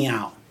ratted me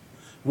out,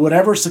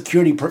 whatever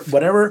security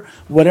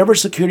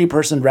security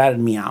person ratted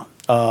me out.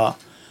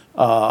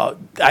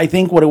 I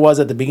think what it was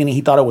at the beginning,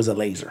 he thought it was a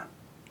laser.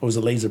 It was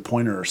a laser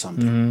pointer or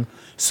something. Mm-hmm.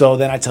 So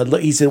then I said,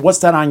 look, he said, "What's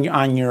that on your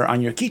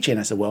keychain?"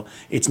 I said, "Well,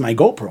 it's my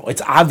GoPro.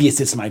 It's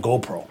obvious it's my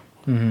GoPro."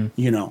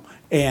 You know,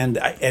 and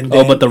then,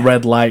 But the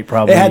red light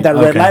probably. it had that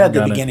red Okay, light at the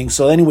got it. beginning.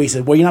 So anyway, he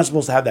said, "Well, you're not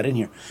supposed to have that in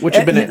here." Which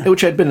had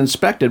been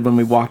inspected when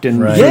we walked in.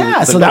 Right. through Yeah,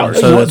 the so door.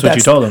 So that's what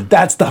you told him.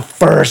 That's the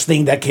first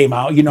thing that came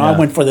out. You know, I Yeah.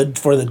 went for the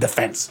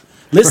defense.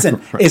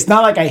 Listen, it's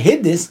not like I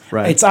hid this.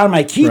 Right. It's on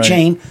my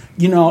keychain.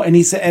 You know, and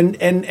he said,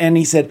 and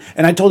he said,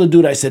 and I told the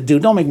dude, I said,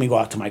 "Dude, don't make me go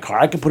out to my car.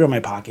 I can put it in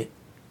my pocket.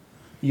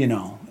 You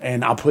know,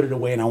 and I'll put it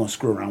away, and I won't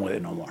screw around with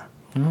it no more."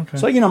 Okay.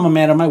 So I'm a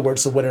man of my word.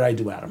 So what did I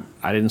do, Adam?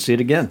 I didn't see it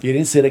again. You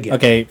didn't sit again.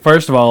 Okay,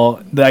 first of all,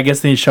 I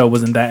guess the show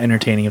wasn't that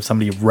entertaining if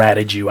somebody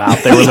ratted you out.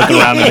 They were looking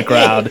around in the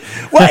crowd.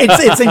 Well,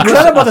 it's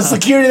incredible the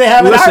security they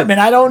have at Listen. Hartman.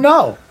 I don't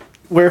know.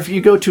 Where if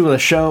you go to a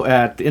show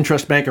at the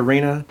Intrust Bank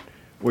Arena,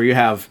 where you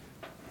have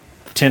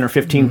 10 or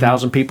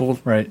 15,000 people,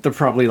 Right. they're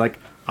probably like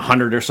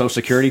 100 or so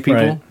security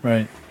people.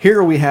 Right.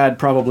 Here we had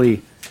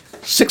probably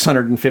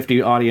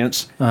 650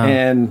 audience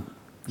and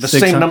the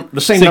same number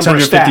of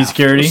 650 staff.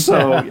 security?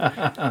 So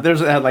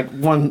there's like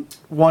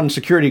one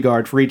security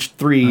guard for each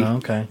three Oh,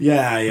 okay.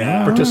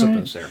 Yeah.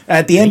 participants there.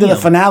 At the end of the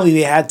Damn. finale,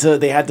 they had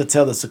to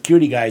tell the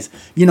security guys,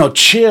 you know,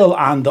 chill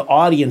on the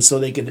audience so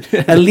they could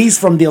at least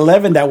from the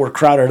 11 that were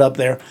crowded up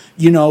there,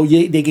 you know,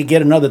 they could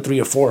get another 3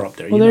 or 4 up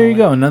there. Well, there know? you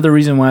go. Another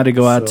reason why to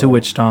go out to So-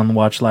 Wichita and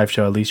watch live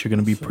show. At least you're going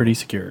to be pretty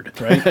secured,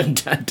 right?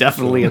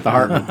 Definitely at the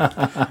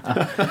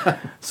Hartman.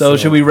 So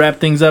should we wrap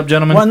things up,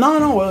 gentlemen? Well,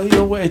 no. Well, you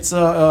know, it's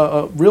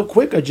real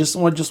quick. I just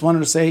wanted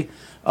to say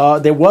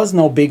there was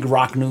no big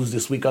rock news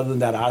this week other than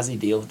that Ozzy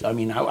deal. I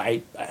mean,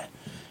 I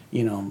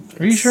you know,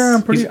 Are you sure?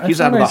 I'm pretty.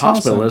 He's I out of thought the I saw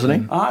hospital, isn't he?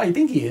 something. I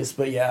think he is,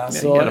 but yeah. you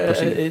So gotta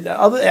proceed.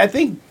 I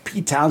think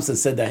Pete Townsend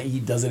said that he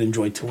doesn't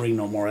enjoy touring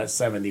no more at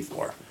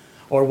 74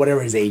 or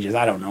whatever his age is.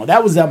 I don't know.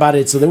 That was about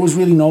it. So there was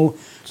really no.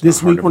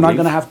 This hard week to we're not believe.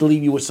 going to have to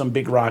leave you with some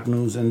big rock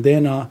news, and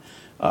then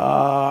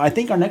I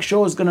think our next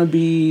show is going to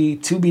be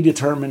to be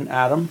determined,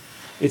 Adam.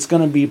 It's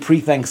going to be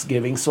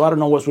pre-Thanksgiving, so I don't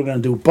know what we're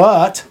going to do.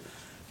 But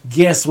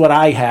guess what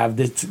I have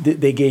that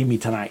they gave me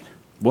tonight?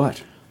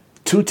 What?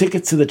 2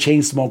 tickets to the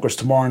Chainsmokers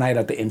tomorrow night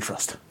at the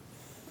Intrust.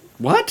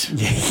 What?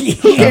 Shout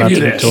out you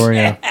to this?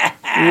 Victoria.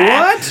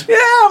 What?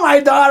 Yeah,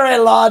 my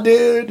daughter-in-law,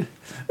 dude.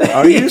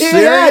 Are you serious?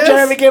 Yeah,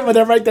 Jeremy came with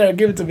them right there.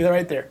 Give it to me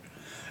right there.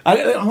 I'm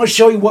going to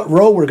show you what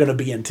row we're going to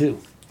be in, too.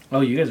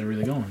 Oh, you guys are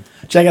really going.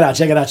 Check it out.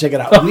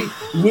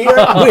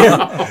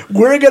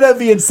 We're going to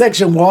be in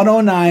section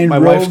 109. My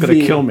row wife's going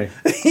V. to kill me.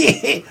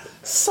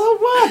 So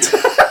what?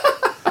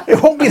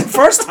 It won't be the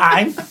first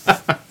time.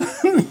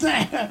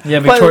 Yeah,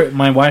 Victoria.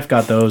 My wife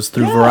got those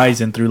through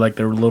Verizon through like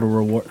their little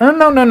reward. Oh,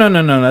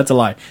 no. That's a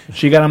lie.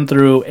 She got them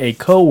through a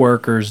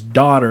coworker's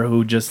daughter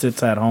who just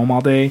sits at home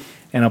all day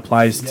and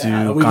applies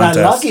to We got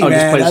contests. lucky, Oh,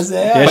 just man. plays- That's it.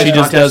 Yeah, she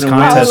just does How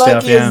How contest lucky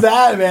stuff. Yeah. is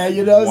that, man?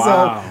 You know,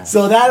 Wow.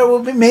 so that will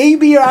be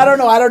maybe, or I don't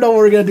know what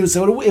we're gonna do.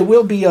 So it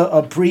will be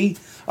a pre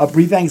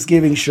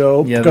Thanksgiving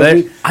show. Yeah,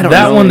 because we- I don't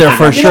that know one they're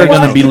anything. for You know sure what?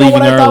 going to be You know leaving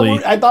what I thought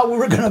early. I thought we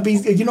were gonna be.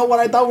 You know what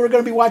I thought we were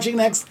gonna be watching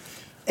next?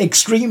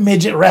 Extreme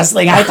midget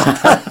wrestling. I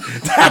thought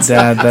that's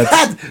Dad,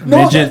 that's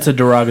no, midget's a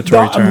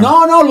derogatory term.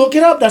 No, look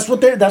it up. That's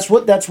what their That's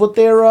what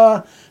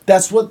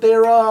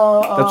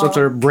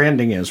their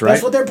branding is, right?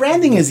 That's what their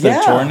branding is. Their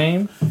Yeah, tour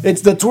name?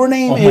 It's the tour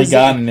name. Oh my is,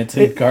 God, and it's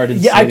in Garden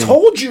Yeah, I City.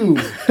 told you.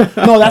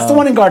 No, that's the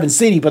one in Garden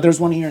City, but there's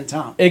one here in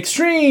town.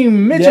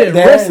 Extreme midget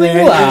There- wrestling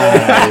there-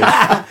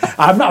 live.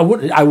 I'm not.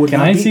 I would. Can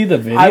not I be- see the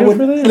video I would,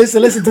 for this?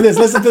 Listen to this.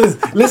 Listen to this.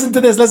 Listen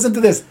to this. Listen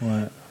to this.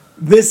 What?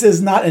 This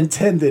is not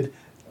intended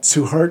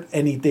to hurt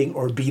anything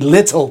or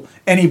belittle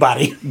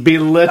anybody.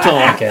 Belittle.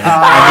 Okay.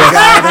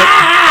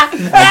 I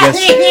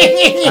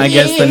I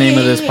guess the name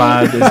of this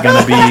pod is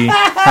gonna be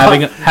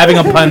having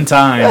a pun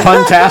time.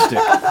 Puntastic.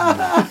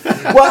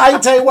 Well, I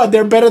tell you what,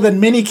 they're better than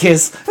Mini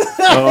Kiss. It'd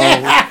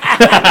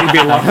be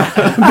a long,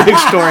 big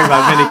story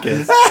about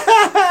Minikids.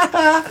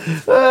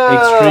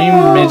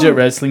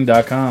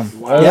 ExtremeMidgetWrestling.com.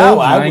 Oh Yeah,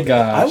 my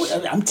gosh.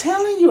 I'm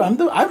telling you, I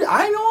know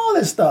all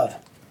this stuff.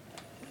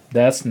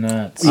 That's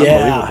nuts.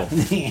 Yeah.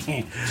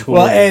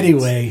 Well,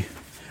 anyway.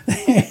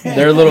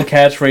 Their little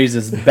catchphrase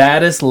is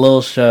baddest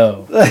little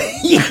show. Oh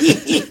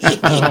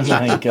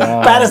my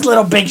god. Baddest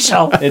little big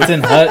show. It's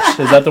in Hutch.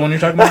 Is that the one you're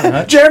talking about? In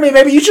Hutch? Jeremy,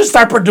 maybe you should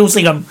start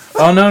producing them.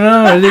 Oh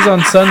no, it is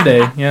on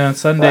Sunday. Yeah,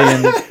 Sunday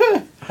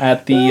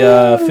at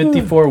the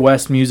 54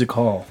 West Music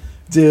Hall.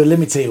 Dude, let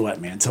me tell you what,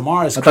 man.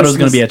 Tomorrow's I thought it was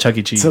going to be at Chuck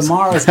E. Cheese.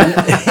 Tomorrow's gonna...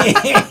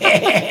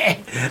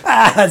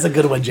 That's a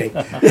good one, Jay.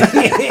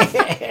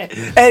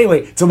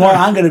 Anyway, tomorrow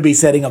I'm going to be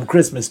setting up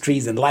Christmas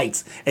trees and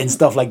lights and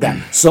stuff like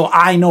that. So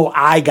I know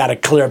I got a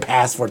clear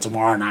pass for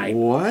tomorrow night.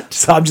 What?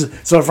 So I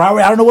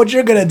don't know what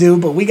you're going to do,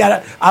 but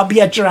I'll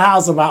be at your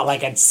house about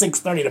like at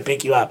 6:30 to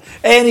pick you up.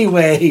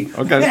 Anyway.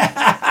 Okay.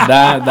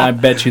 I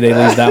bet you they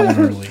lose that one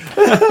early.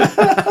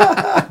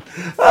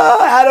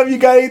 Adam, you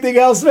got anything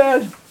else,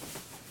 man?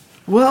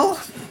 Well,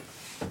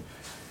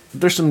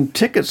 there's some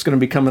tickets going to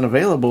be coming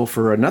available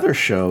for another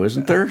show,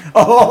 isn't there?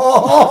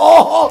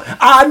 Oh,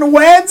 on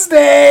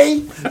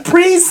Wednesday,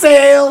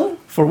 pre-sale.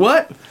 For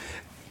what?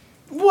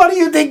 What do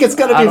you think it's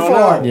gonna I be don't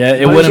for? know. Yeah,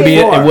 it wouldn't be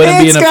an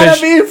It's gonna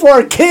official. be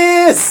for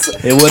Kiss.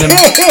 It wouldn't.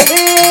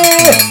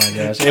 Oh my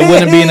gosh! It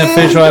wouldn't be an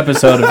official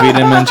episode if we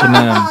didn't mention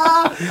them.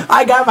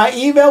 I got my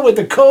email with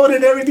the code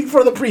and everything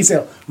for the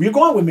pre-sale. You're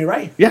going with me,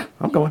 right? Yeah,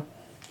 I'm going.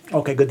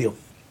 Okay, good deal.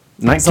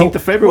 19th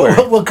of February.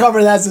 We'll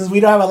cover that since we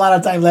don't have a lot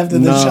of time left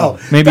in the show.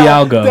 Maybe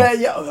I'll go.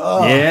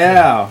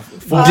 Yeah.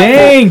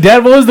 Dang,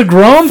 Dad, what was the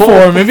groan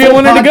for? Maybe I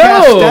wanted to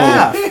go.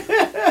 Staff.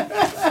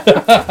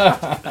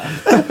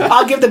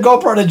 I'll give the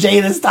GoPro to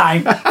Jay this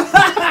time.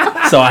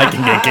 So I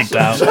can get kicked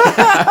out.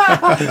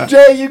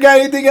 Jay, you got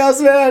anything else,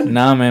 man?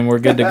 Nah, man, we're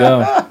good to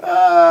go.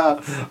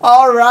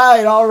 All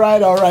right.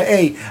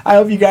 Hey, I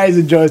hope you guys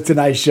enjoyed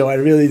tonight's show. I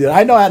really did.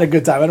 I know I had a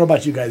good time. I don't know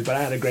about you guys, but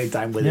I had a great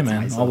time with Yeah, it. man,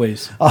 tonight, so.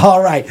 always.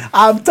 All right.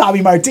 I'm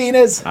Tommy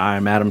Martinez,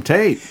 I'm Adam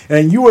Tate.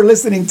 and you were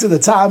listening to the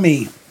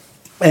Tommy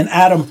and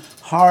Adam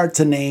Hard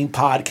to Name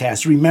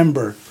podcast.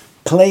 Remember,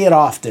 play it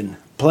often,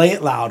 play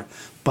it loud,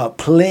 but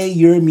play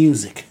your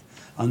music.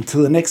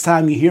 Until the next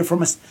time you hear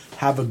from us,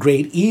 have a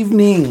great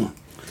evening.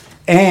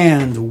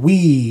 And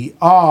we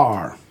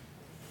are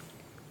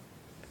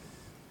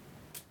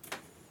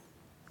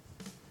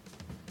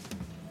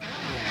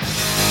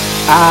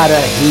out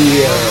of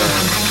here.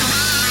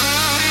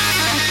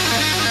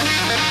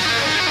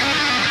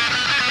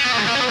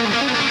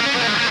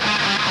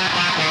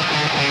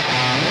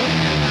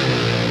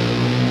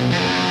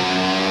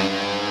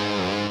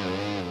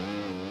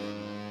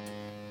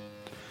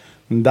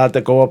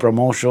 Datecoa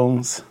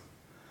Promotions,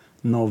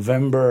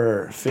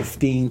 November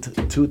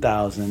 15th,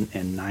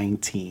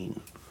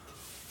 2019.